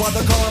 That's why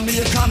they're calling me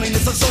a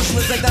communist, a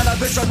socialist, like that a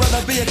bitch. I'd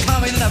rather be a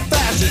commie than a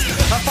fascist.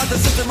 I fight the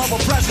system of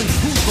oppression,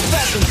 whose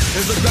profession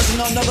is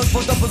aggression on others for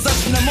the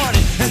possession of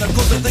money. And of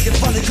course they think it's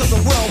funny cause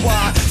they're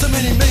worldwide. So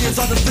many millions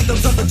are the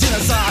victims of the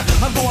genocide.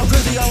 I'm going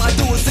crazy, all I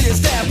do is see it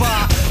stand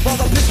by while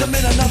they pick them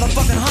in another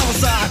fucking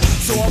homicide.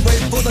 So I'm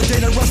waiting for the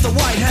day to rush the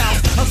White House.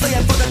 I'm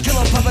saying fuck a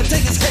killer puppet,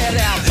 take his head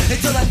out.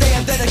 Until that day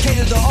I'm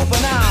dedicated to open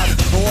eyes,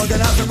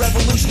 organize a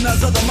revolution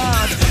as other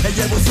minds. And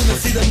yet we'll soon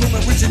to see the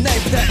movement reaching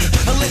apex.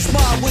 A lynch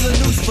mob with a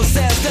noose for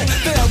Sam's neck.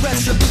 Fair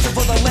retribution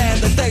for the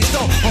land that they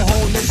stole. A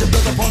whole nation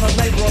built upon a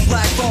labor of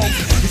black folks.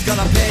 He's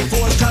gonna pay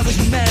for his crimes of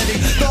humanity,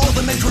 the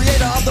ultimate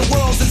creator of the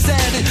world's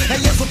insanity. And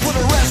yes, we'll put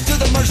a rest to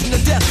the merchant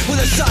of death with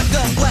a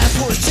shotgun blast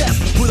for his chest,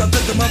 with a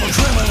victim of a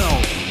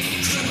criminal.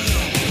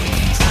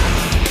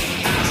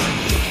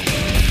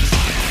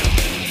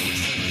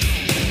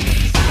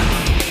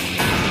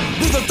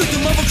 With a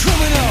victim of a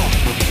criminal.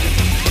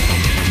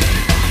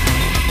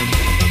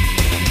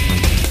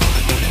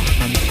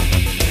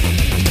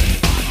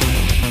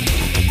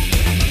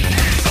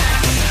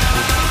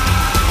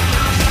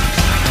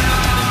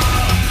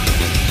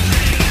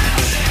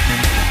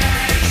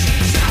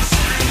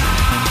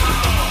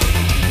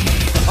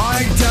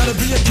 To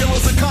be a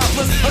killer's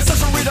accomplice,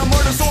 accessory to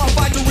murder, so I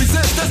fight to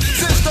resist this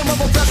system of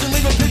oppression,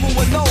 leaving people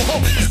with no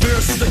hope.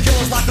 Conspiracies to kill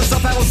us, lock us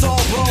up, have us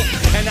all broke.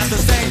 And at the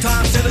same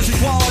time, said it's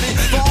equality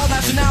for all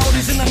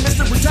nationalities in the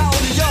midst of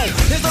brutality. Yo,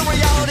 is the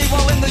reality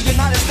while in the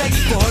United States?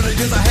 For 100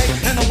 years of hate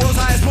and the world's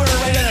highest murder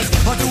rate, and it's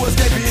hard to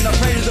escape being a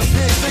prey to the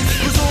pig thing.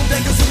 Presumed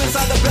they consume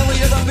inside the belly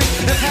of the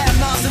beast. It's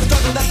have-nots and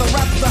struggle that the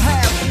rap of the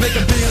have,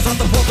 making billions off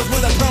the brokers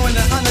with a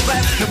permanent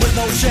underground. And with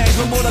no change,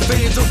 we're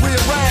motivated to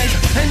rearrange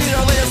and need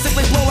a later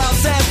simply blow out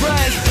sad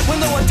brains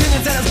with no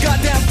attendance at his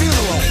goddamn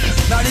funeral.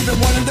 Not even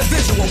one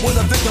individual was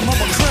a victim of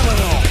a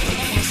criminal.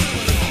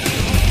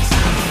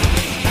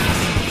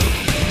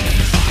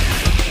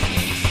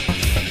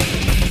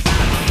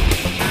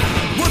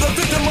 Was a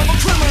victim of a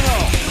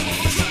criminal.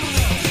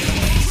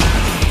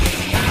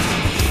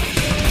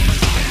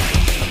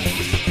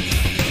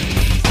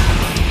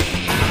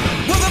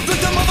 Was a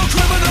victim of a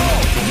criminal.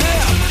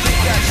 Yeah, kick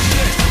that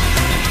shit.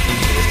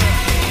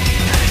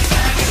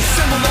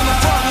 Symbol on the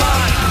front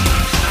line.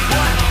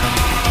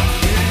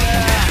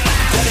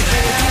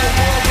 Dedicated to a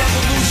world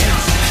revolution.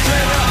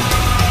 Straight up,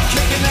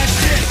 kicking that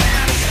shit.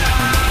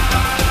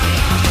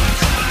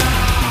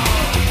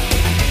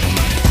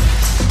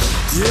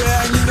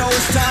 Yeah, you know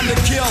it's time to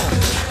kill.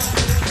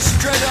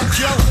 Straight up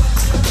kill.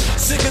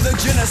 Sick of the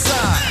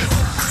genocide.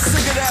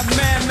 Sick of that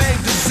man-made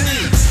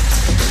disease.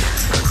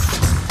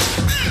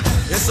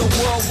 It's a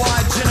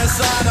worldwide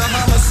genocide, a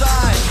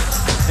homicide.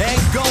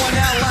 Ain't going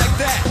out like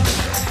that.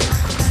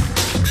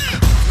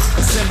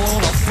 A symbol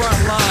on the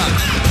front line.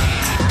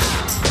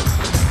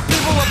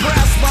 People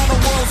oppressed by the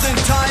world's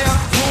entire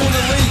ruling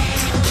elite.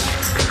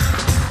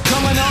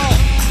 Coming on,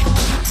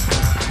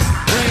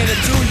 bringing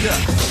it to ya.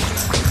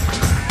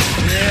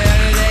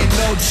 Yeah, it ain't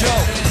no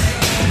joke.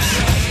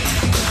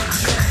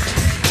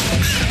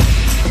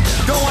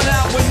 Going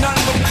out with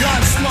nothing but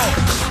gun smoke.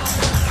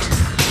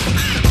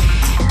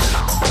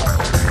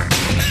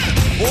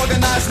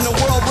 Organizing the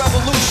world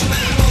revolution.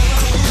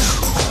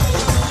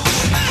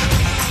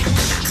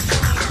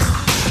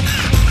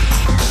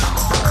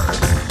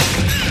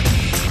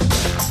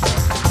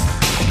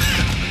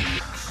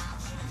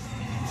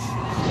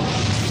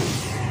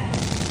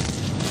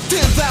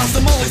 10,000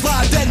 Somalis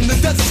lie dead in the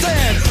desert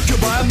sand,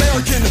 killed by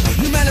American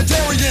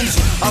humanitarians.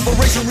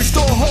 Operation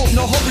Restore Hope,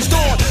 no hope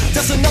restored.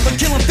 Just another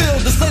killing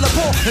field to slay the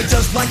poor. And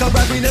just like a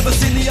rap, we never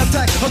seen the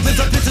attack of these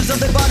pictures of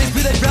their bodies,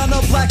 be they brown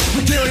or black.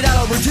 We carried out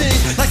our routine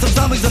like some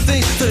zombies of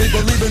things. They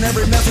believe in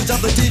every message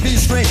of the TV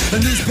screen. The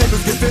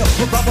newspapers get filled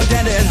with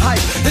propaganda and hype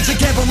that you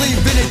can't believe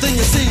anything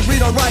you see,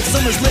 read or write.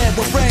 Some is led,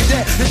 we're brain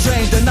dead and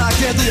trained to not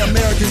get the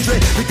American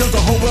dream, because the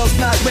whole world's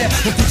nightmare.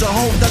 The future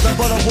home doesn't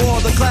but a war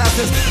of the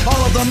classes,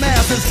 all of the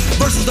masses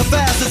versus the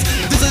fastest.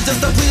 This is just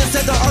a plea that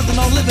set the earth and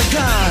all living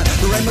kind.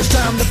 There ain't much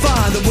time to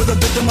find that we're the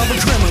victim of a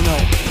criminal.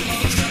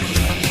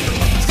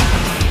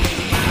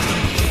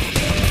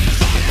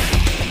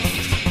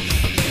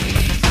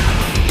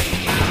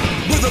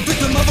 We're the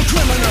victim of a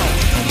criminal.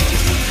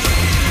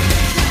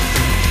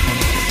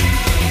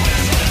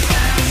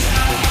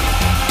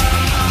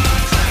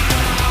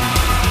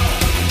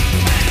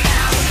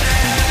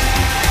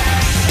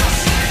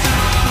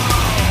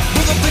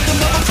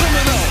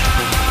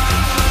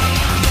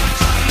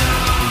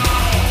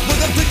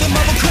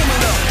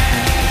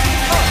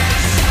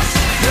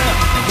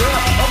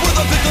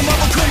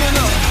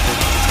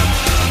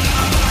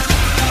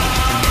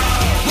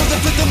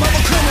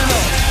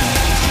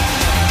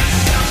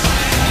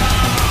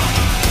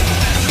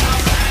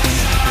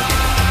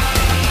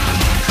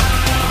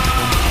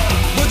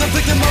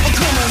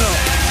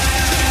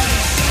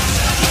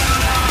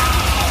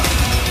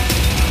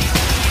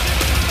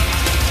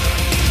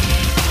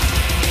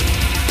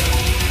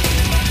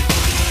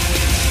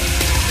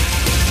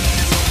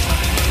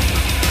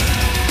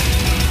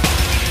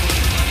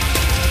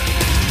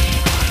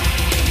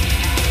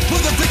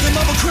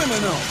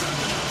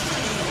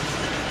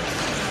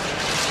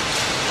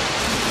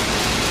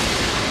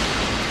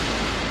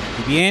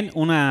 Bien,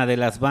 una de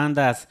las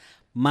bandas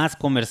más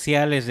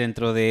comerciales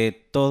dentro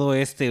de todo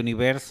este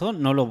universo,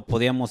 no lo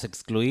podíamos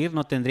excluir,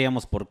 no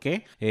tendríamos por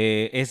qué,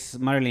 es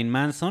Marylin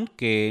Manson,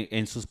 que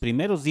en sus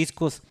primeros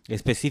discos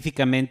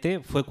específicamente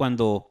fue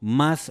cuando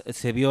más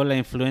se vio la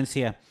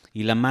influencia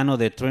y la mano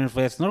de Trent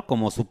Reznor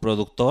como su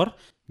productor.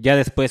 Ya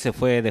después se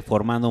fue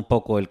deformando un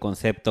poco el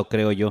concepto,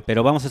 creo yo.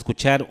 Pero vamos a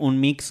escuchar un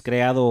mix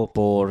creado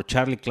por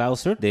Charlie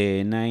Clouser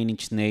de Nine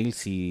Inch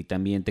Nails y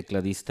también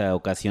tecladista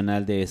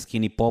ocasional de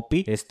Skinny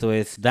Puppy. Esto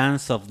es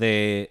Dance of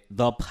the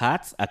Dub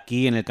Hats,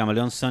 aquí en el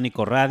Camaleón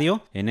Sónico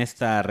Radio, en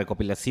esta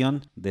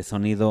recopilación de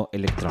sonido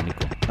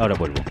electrónico. Ahora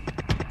vuelvo.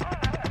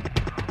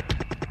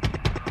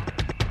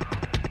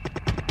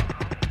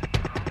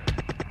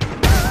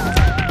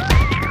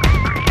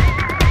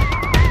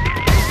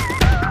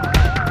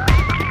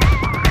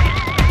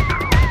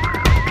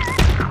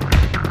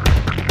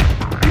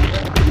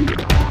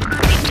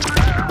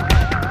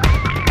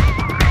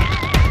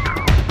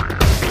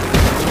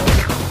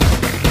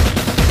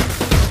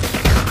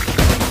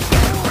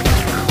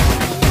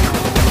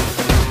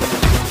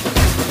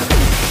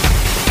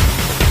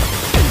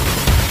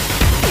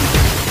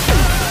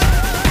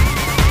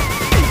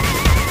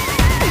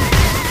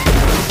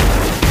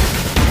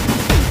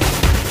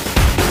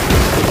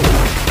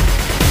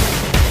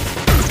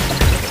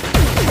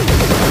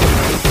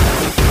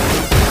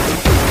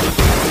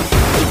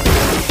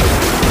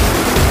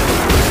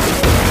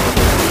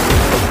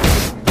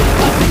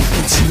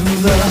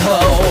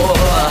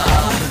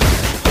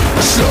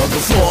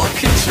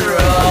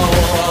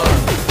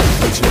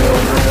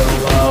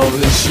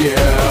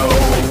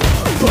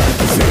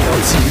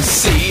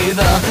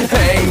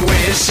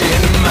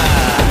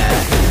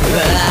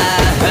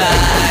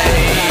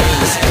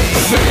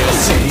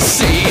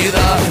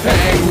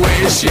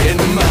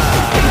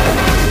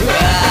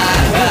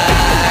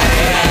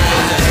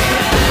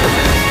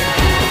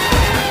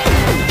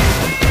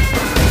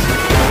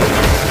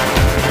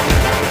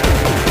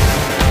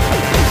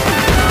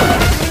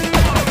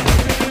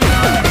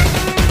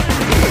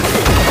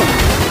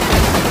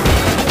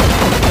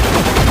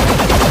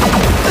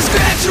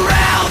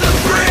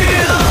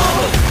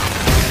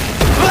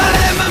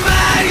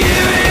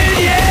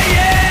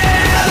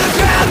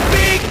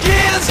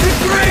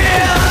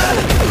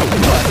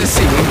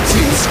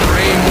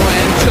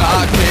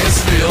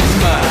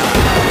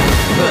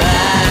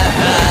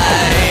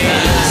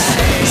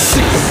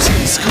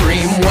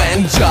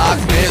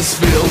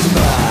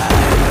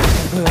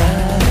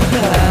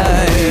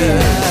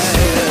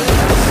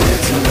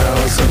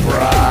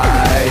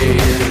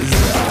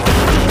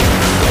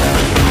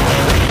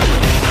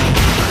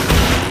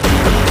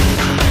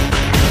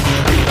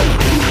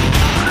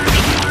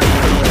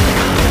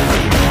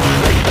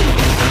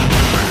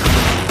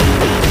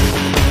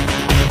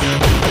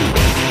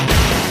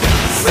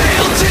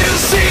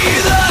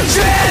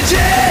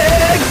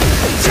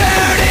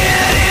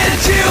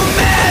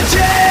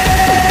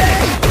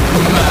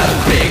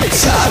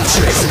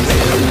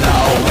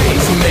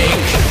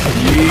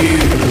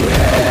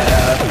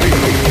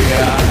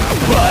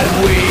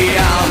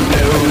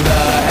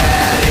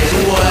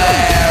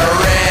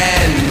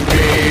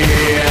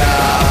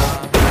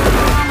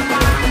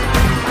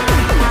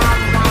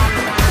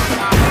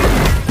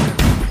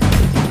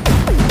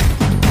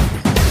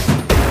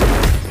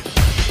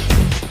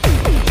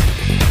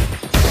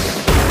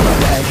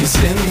 It's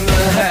in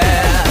the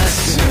hat.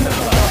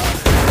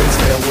 It's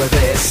filled with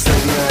this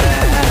and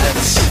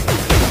that.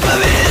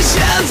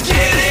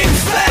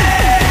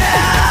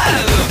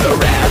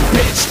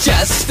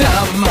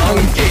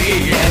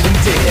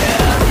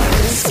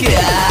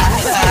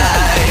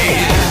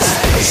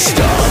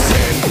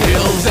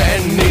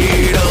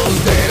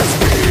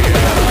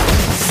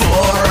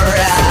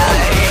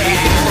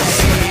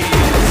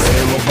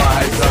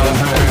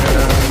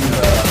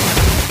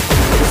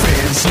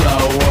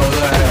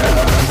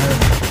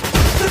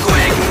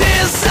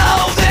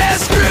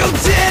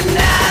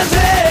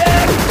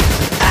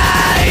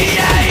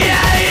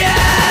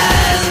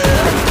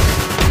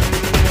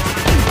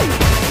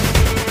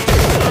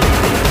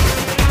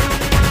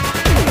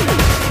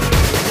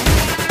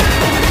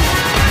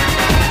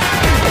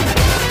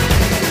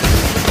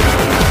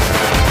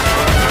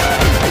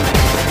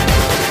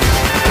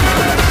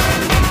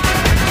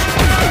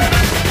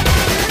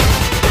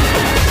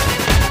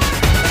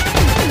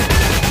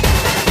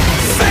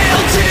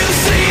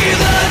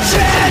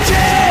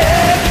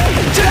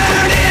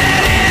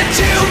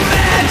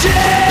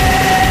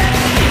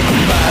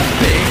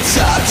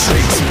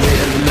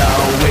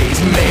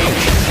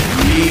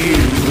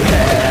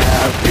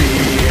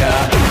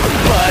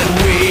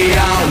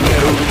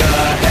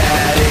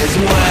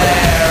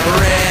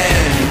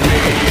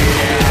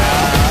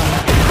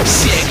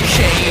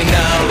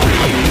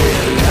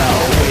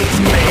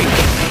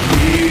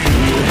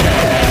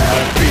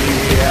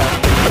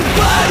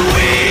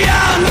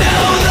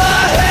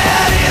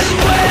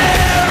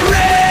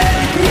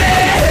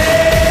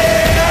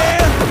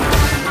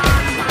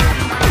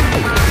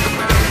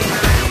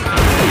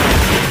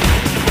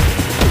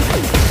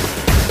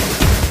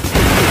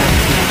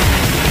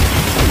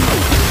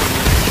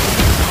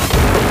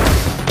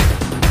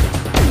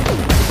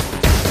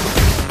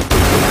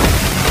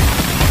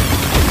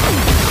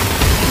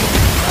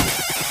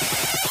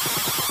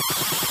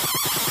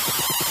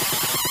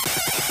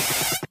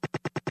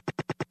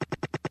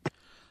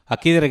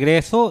 Aquí de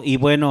regreso y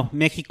bueno,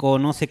 México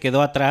no se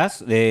quedó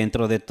atrás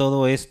dentro de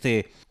todo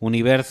este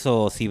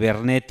universo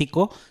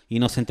cibernético y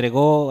nos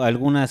entregó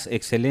algunas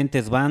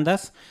excelentes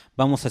bandas.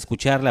 Vamos a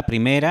escuchar la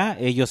primera,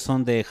 ellos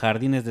son de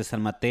Jardines de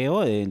San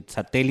Mateo, en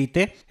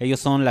Satélite.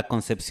 Ellos son la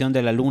Concepción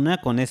de la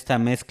Luna con esta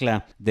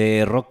mezcla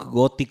de rock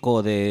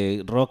gótico,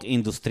 de rock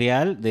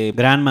industrial, de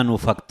gran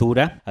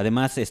manufactura.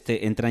 Además,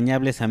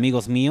 entrañables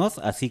amigos míos,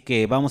 así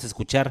que vamos a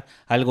escuchar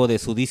algo de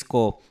su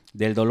disco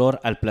Del Dolor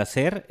al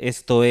Placer.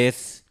 Esto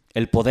es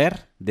El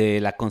Poder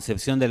de la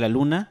Concepción de la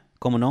Luna,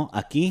 cómo no,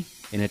 aquí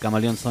en el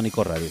Camaleón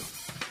Sónico Radio.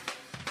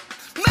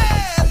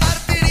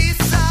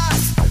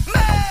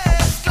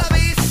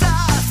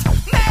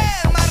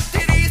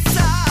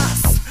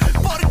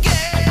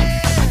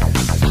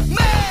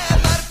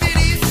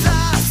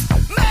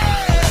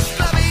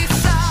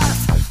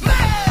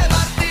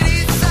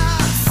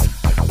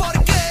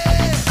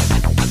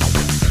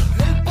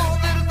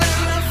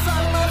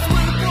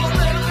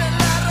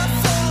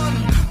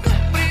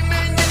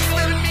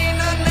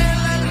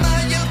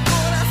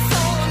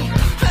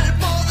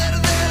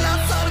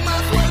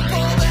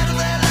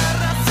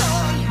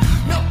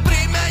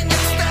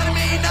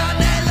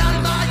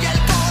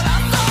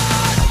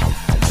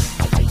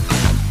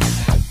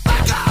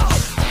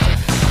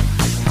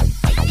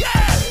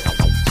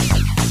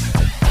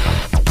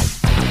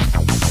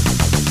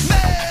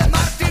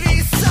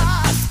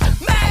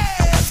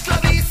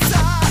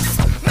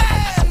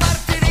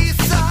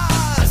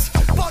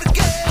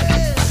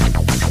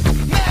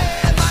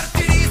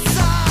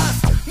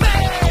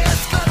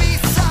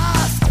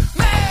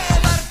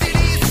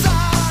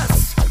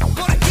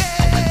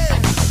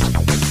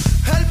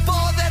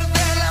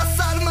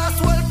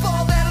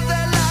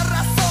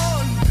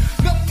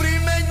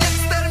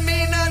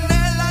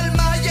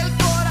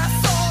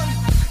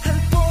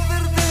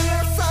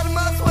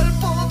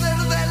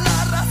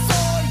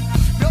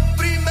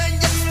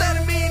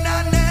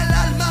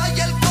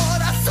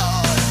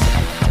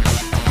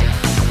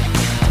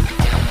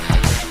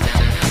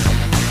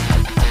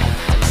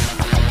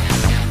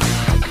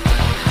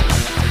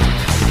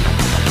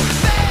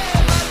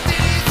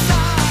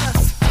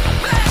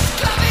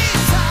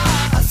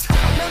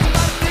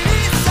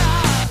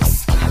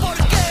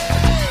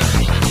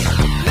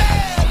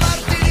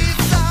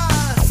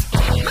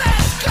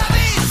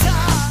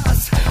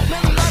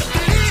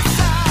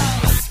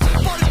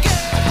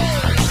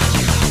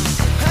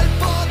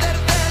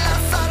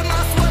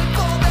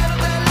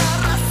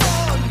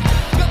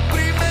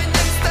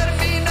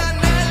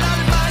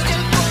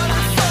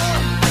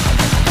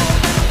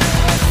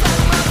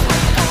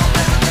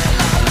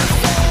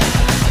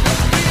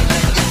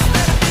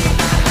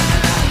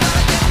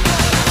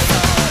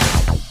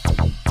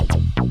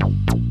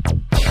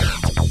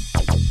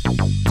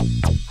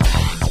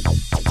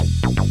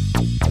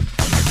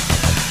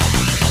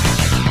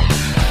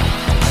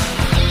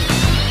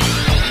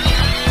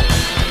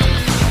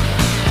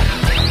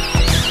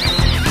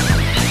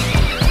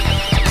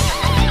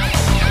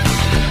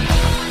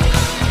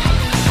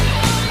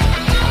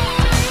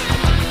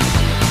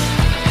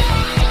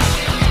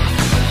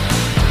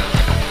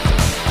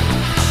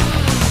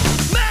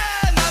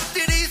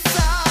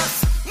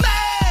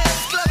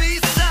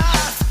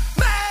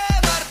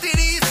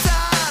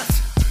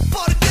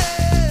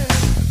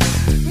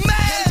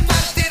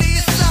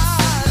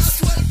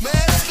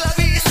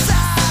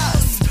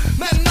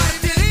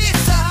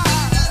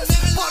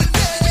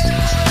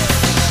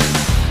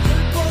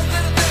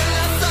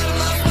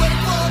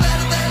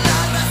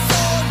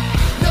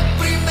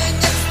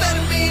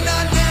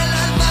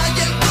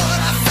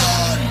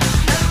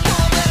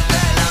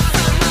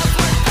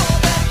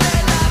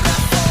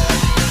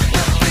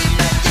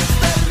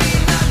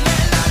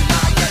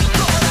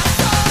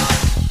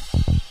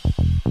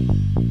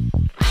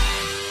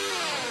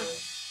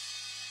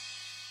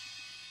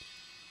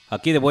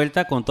 Aquí de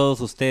vuelta con todos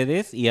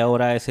ustedes y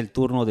ahora es el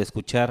turno de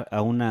escuchar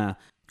a una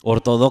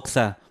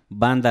ortodoxa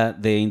banda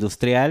de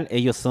industrial.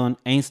 Ellos son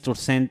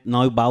Einstürzend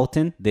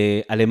Neubauten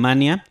de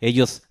Alemania.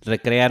 Ellos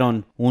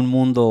recrearon un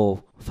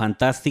mundo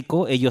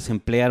fantástico. Ellos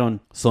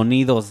emplearon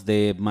sonidos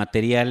de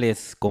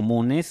materiales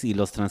comunes y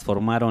los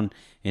transformaron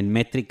en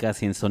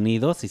métricas y en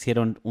sonidos.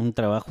 Hicieron un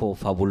trabajo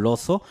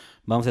fabuloso.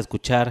 Vamos a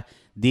escuchar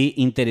Die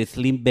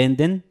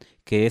Interesliebenden,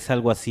 que es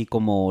algo así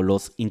como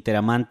los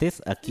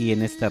interamantes, aquí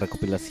en esta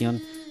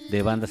recopilación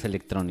de bandas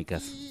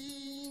electrónicas.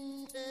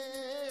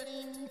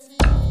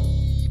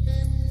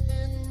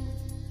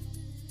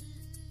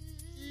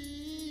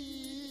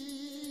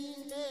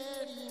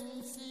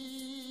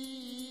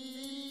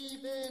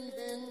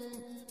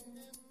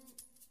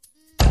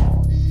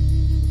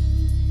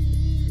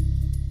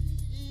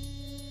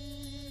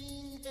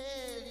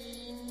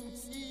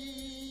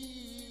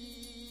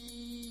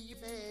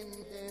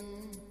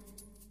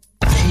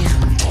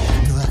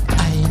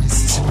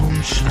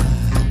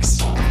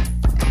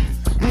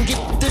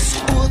 Gibt es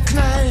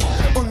Urknall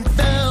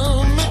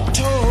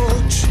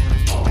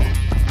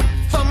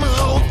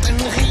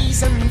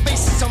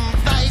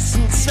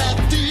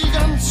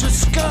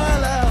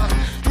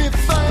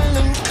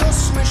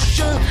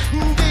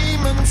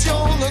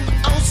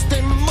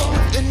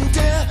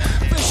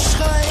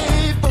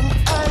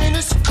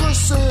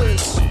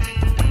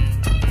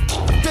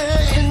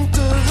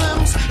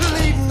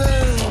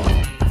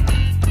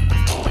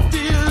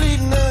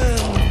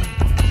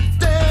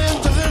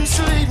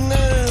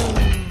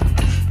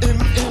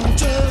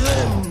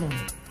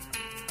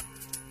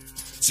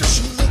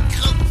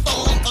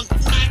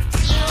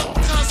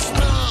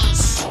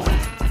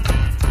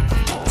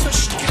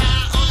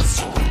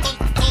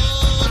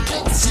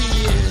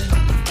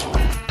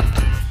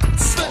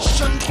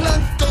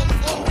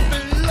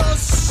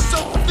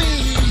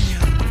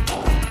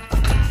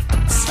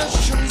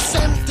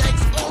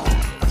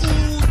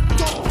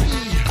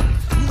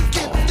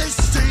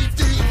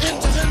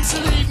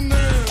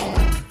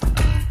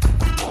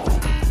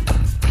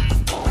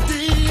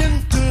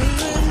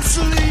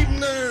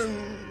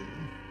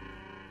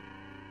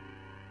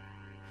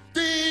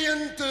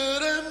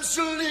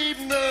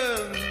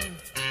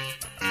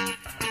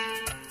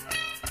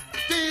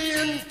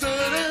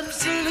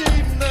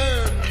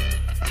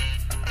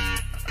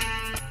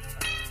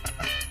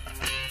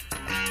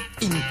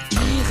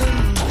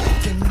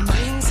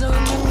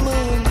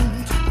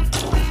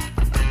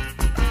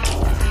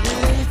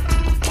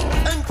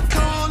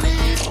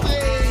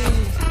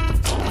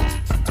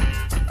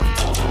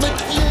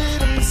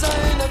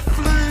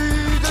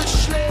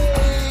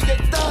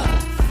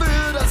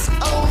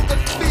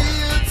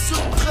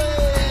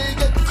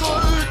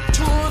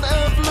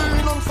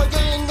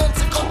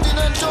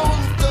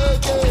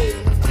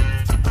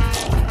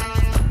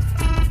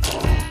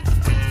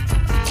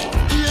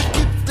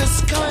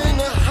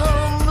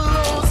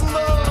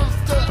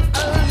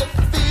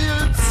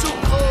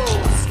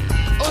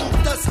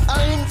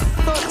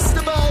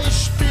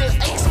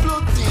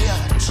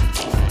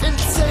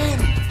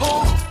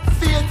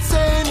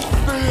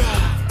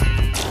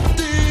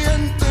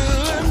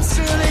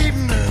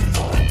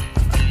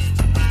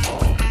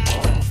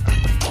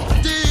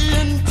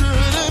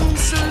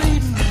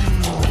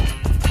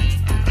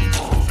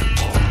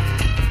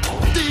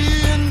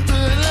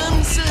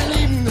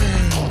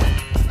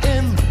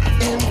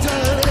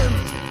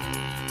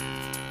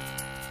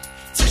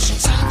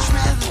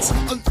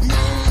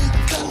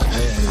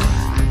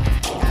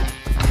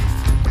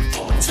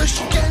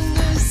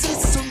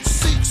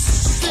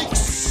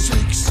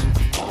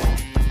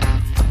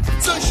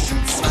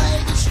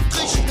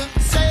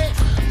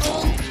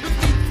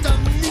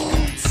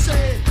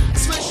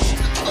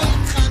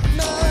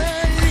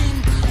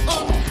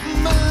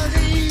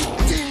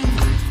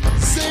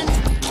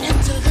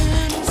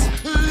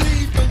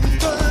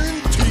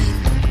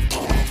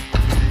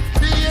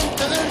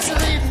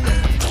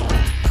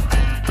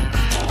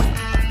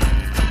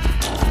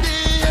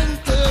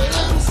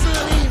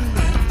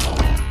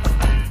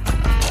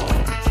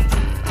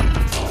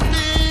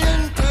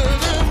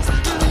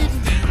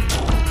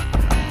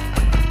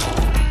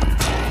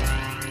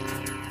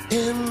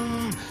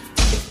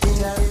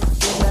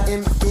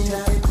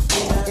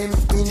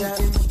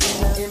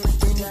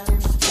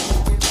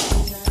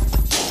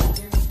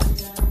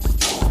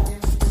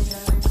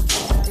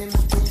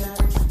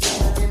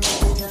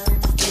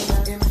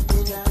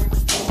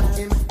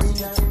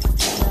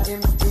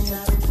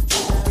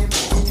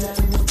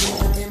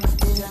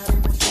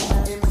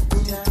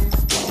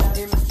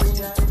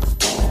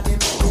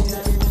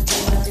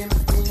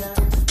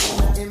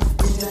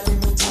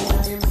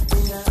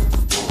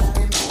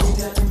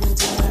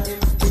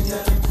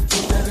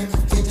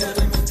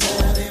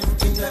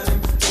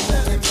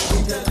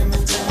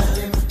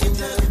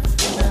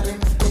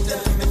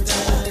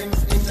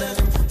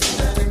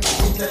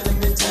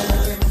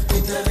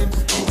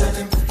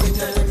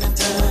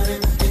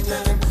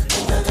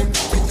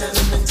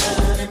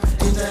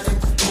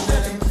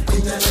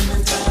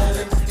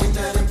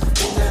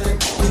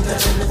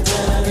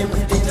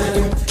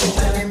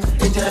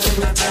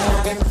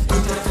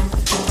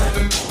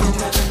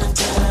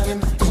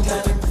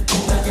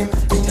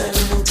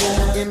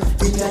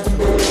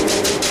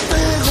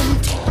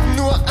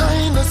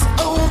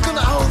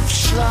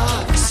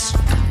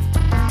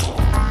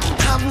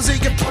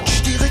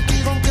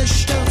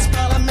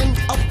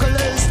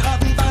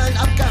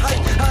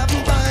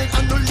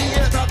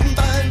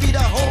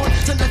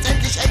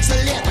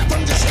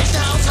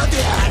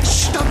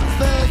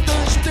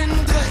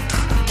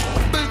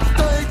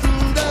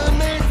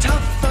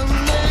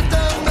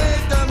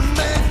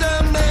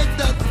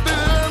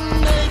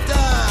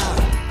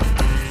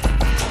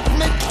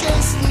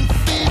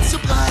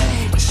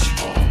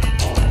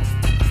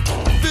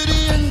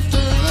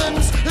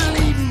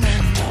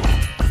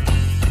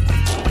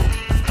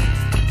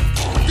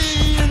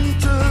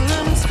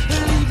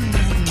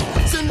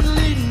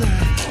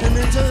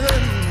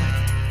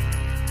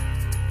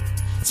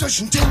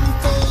Zwischen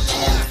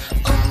temporär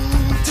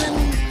und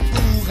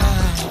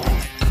temporal,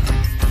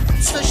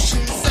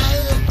 zwischen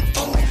Seil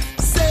und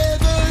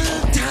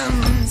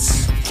Säbeltanz,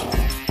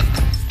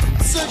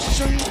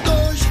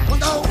 zwischendurch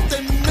und auf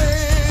dem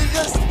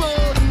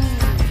Meeresboden,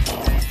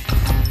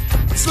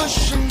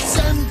 zwischen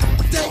Zen,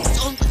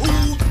 Text und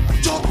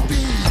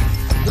Utopie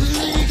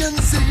liegen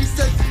sie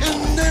sich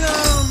in den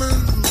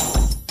Armen.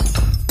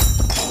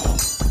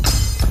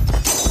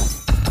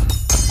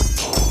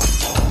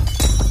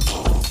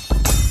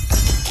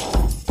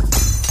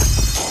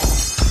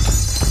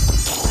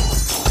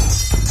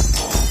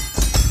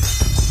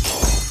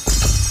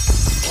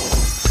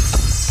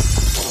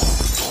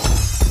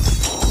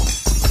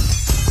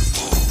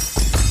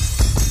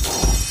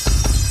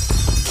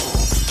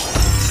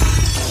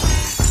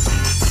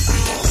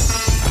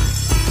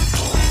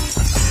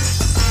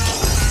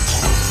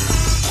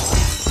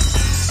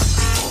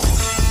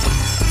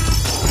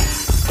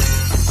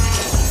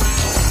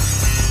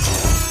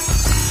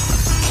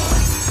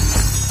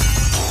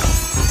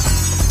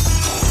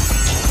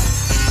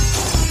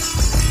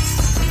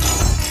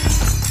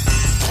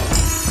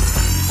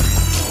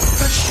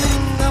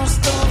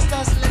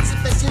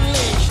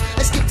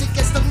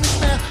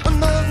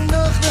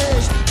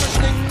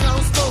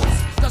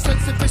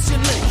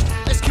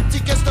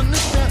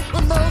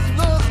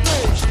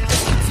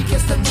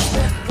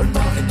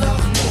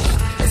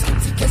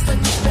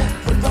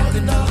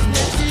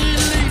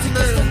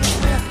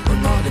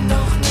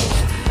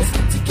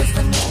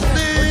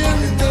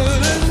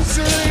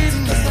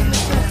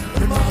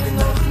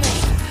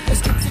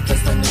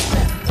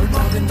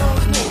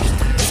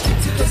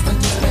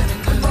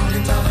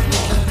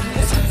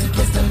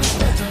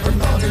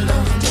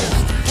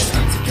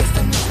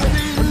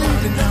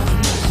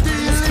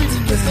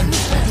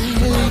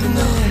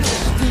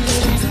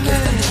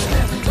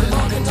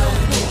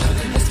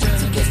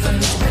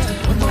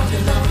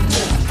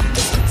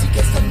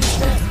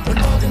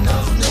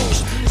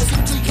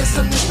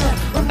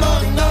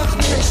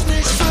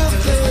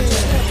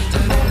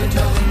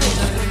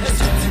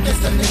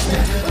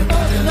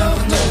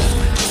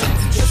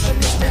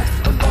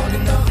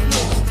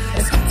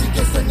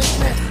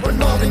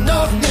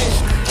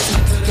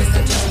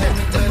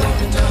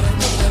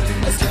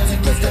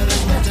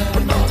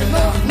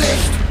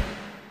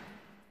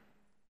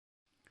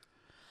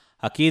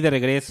 Aquí de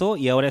regreso,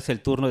 y ahora es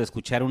el turno de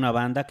escuchar una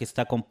banda que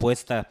está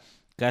compuesta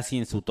casi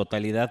en su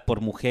totalidad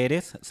por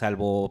mujeres,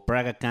 salvo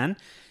Praga Khan.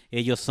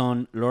 Ellos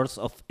son Lords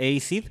of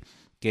Acid,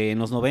 que en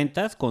los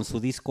 90s con su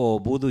disco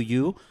Voodoo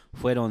You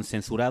fueron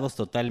censurados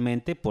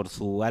totalmente por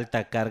su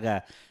alta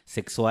carga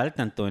sexual,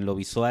 tanto en lo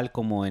visual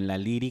como en la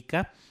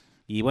lírica.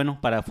 Y bueno,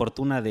 para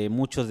fortuna de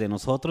muchos de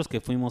nosotros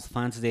que fuimos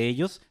fans de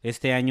ellos,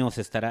 este año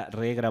se estará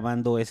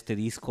regrabando este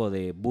disco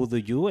de Voodoo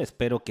You.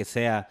 Espero que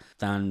sea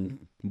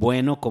tan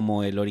bueno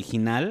como el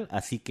original,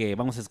 así que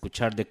vamos a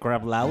escuchar The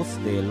Crab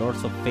Laws de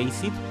Lords of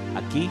Acid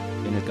aquí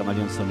en el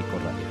Camaleón Sónico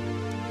Radio.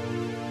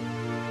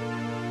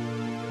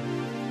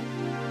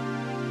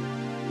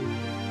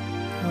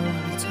 I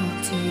want to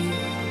talk to you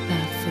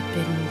about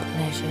forbidden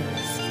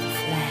pleasures of the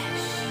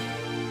flesh,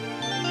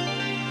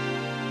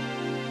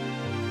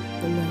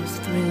 the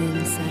most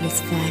thrilling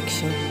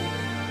satisfaction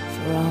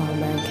for all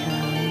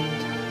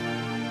mankind.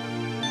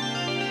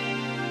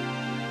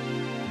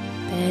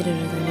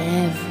 better than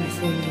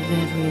everything you've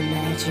ever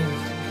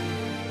imagined.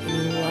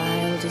 In your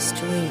wildest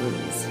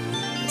dreams,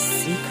 the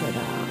secret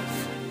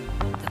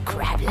of the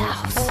crab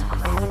louse.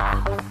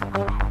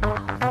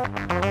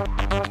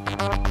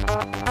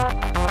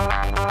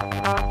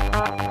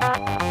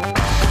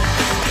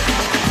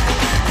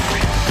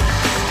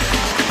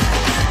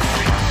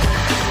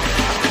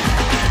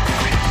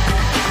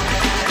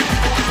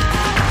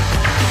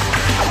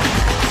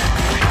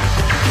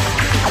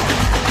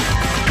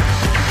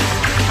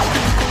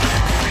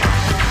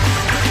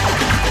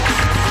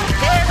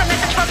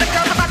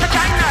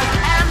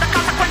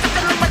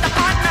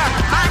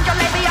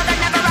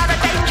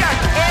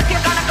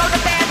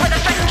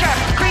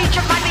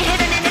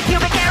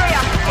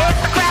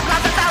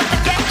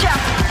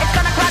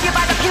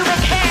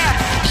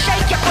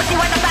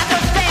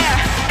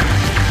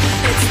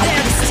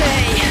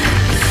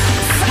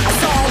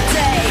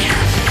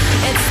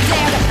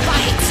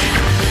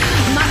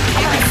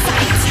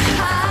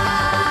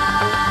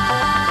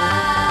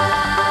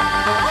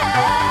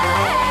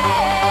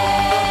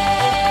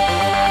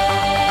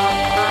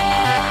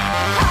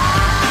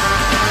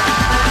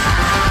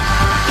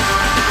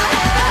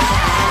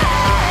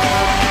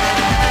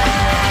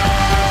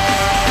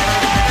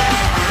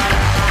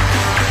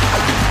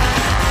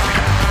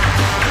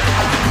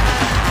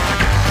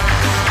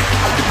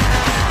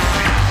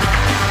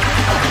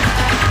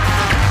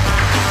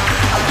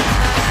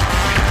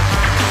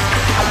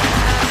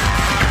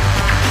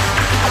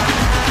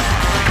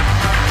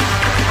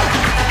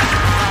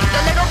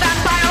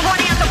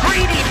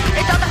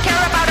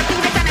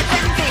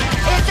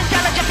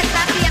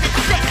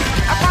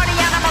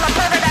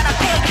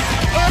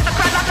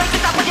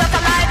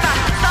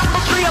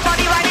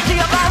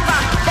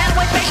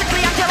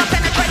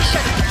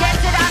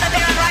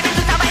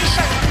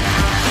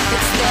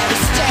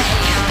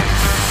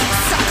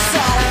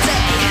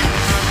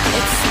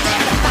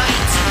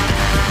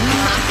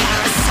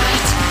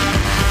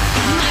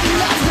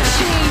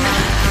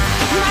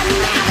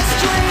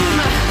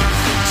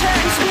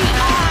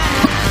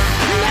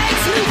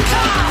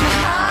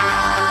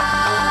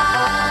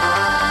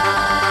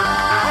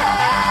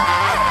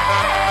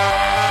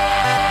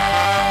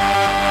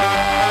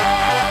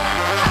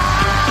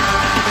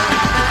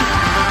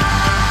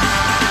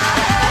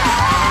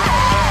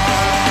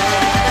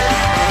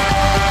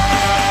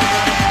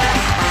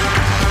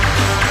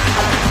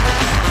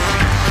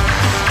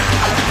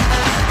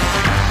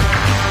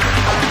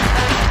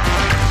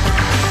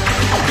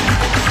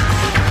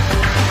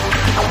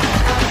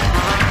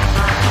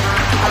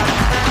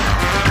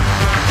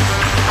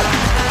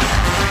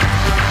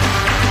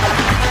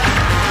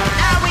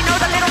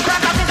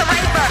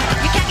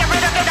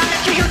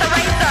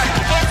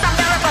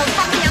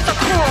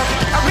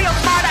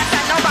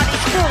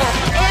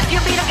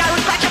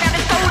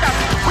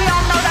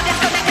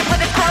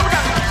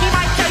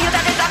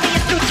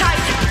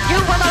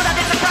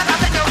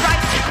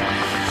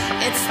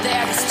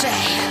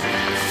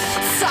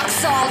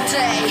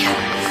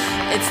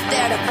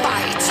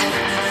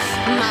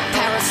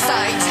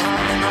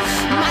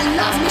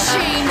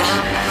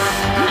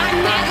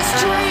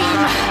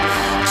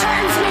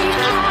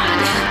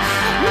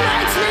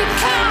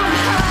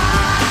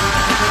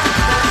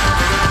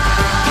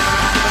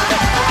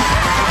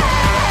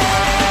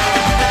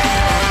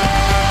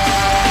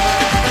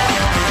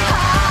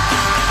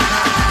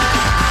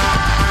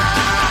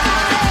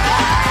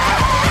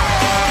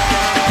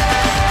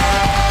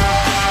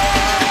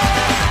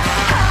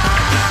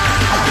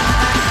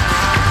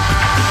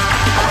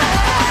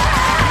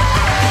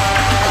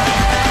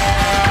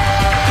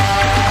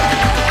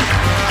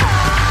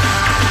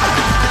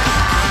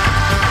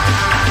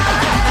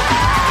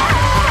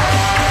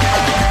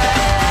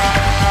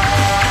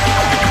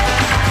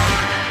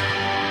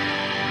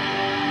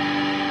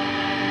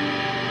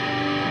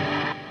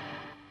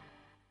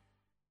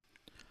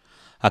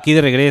 Aquí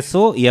de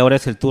regreso y ahora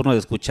es el turno de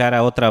escuchar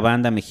a otra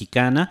banda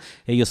mexicana.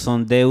 Ellos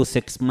son Deus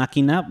Ex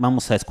Machina.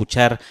 Vamos a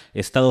escuchar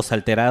Estados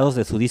Alterados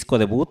de su disco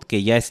debut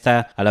que ya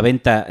está a la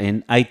venta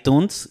en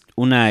iTunes.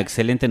 Una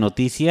excelente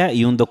noticia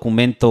y un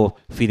documento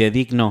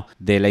fidedigno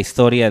de la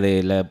historia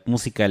de la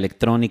música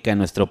electrónica en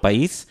nuestro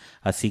país.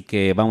 Así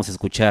que vamos a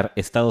escuchar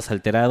Estados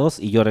Alterados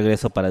y yo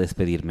regreso para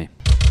despedirme.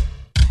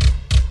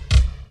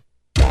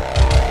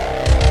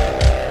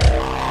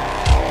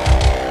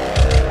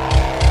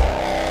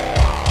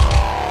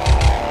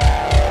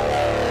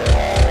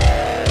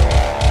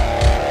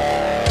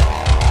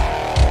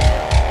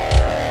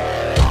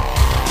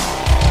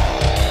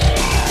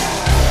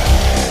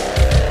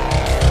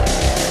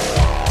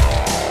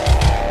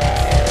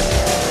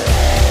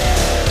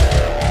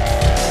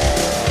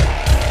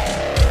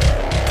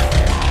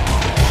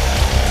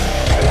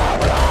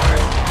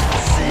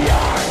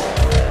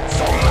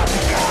 So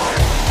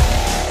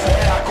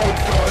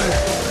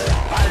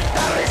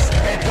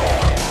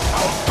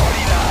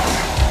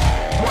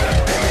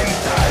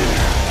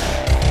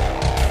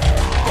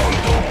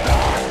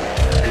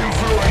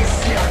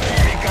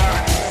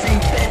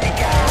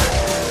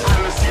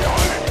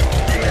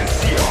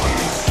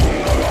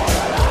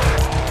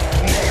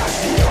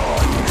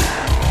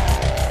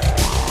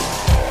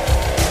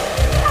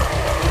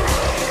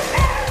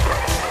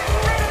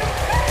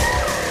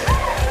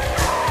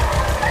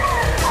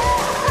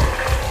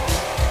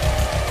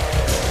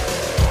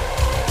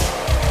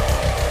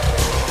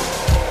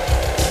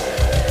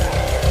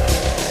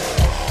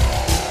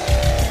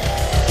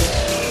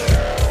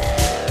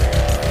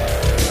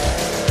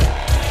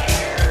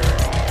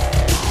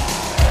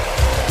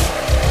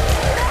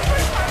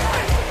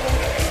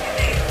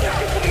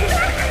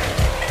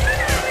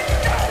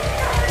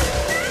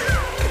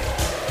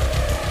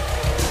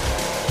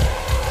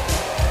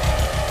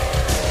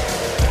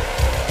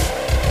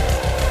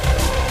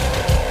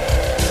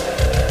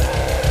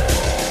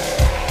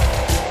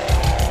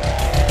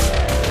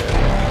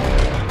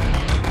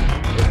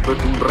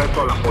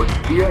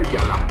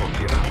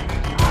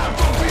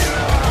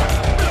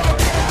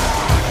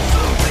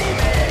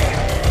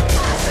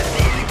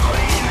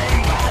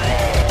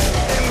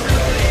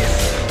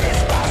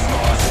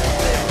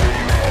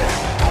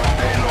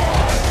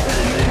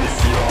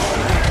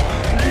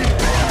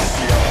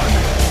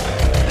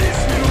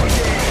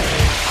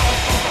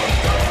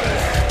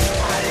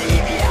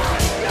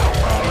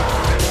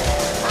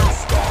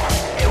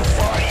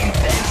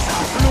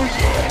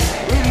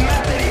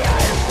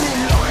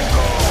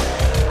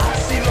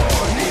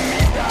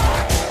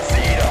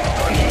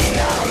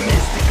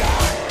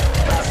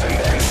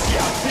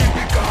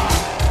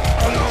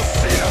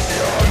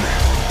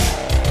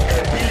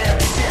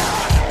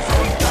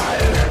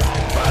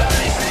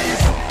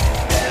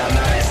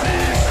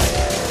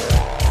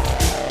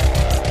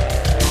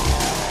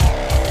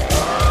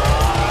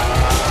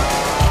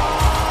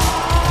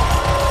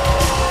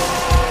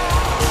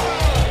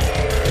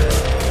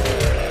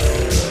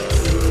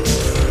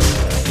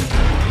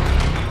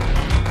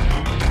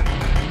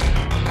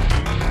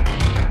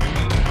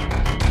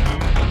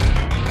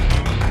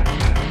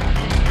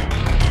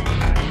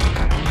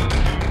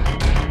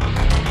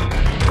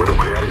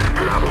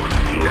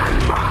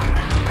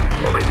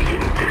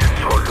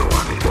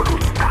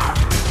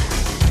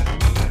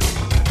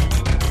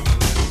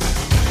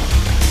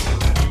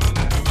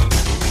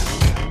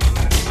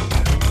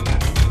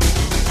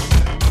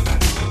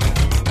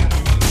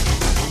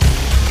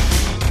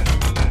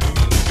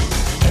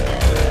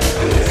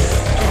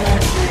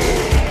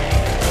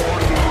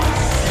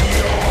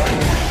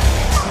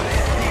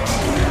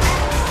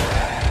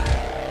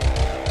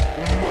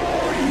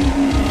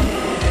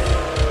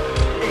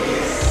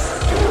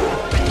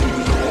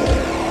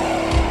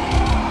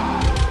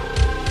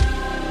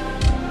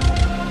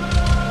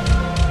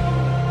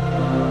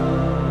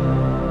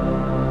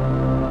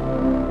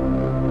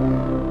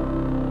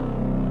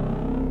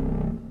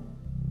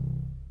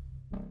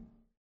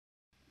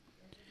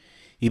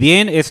Y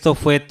bien, esto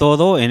fue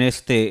todo en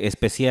este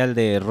especial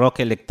de rock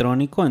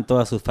electrónico en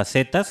todas sus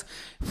facetas.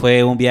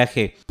 Fue un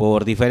viaje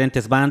por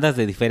diferentes bandas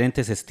de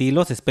diferentes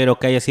estilos. Espero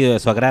que haya sido de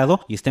su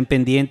agrado y estén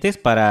pendientes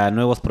para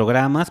nuevos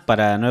programas,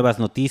 para nuevas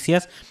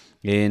noticias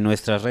en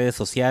nuestras redes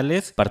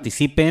sociales.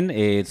 Participen,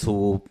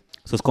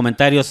 sus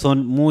comentarios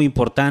son muy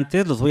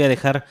importantes. Los voy a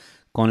dejar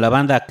con la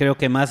banda creo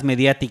que más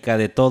mediática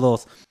de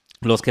todos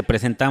los que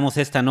presentamos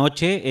esta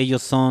noche.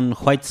 Ellos son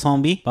White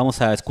Zombie.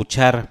 Vamos a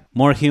escuchar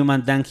More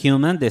Human Than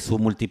Human de su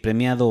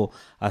multipremiado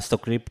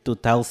Astrocrypt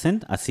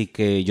 2000. Así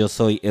que yo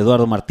soy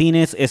Eduardo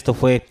Martínez. Esto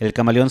fue El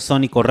Camaleón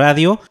Sónico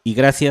Radio y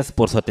gracias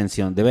por su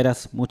atención. De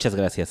veras, muchas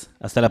gracias.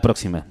 Hasta la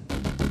próxima.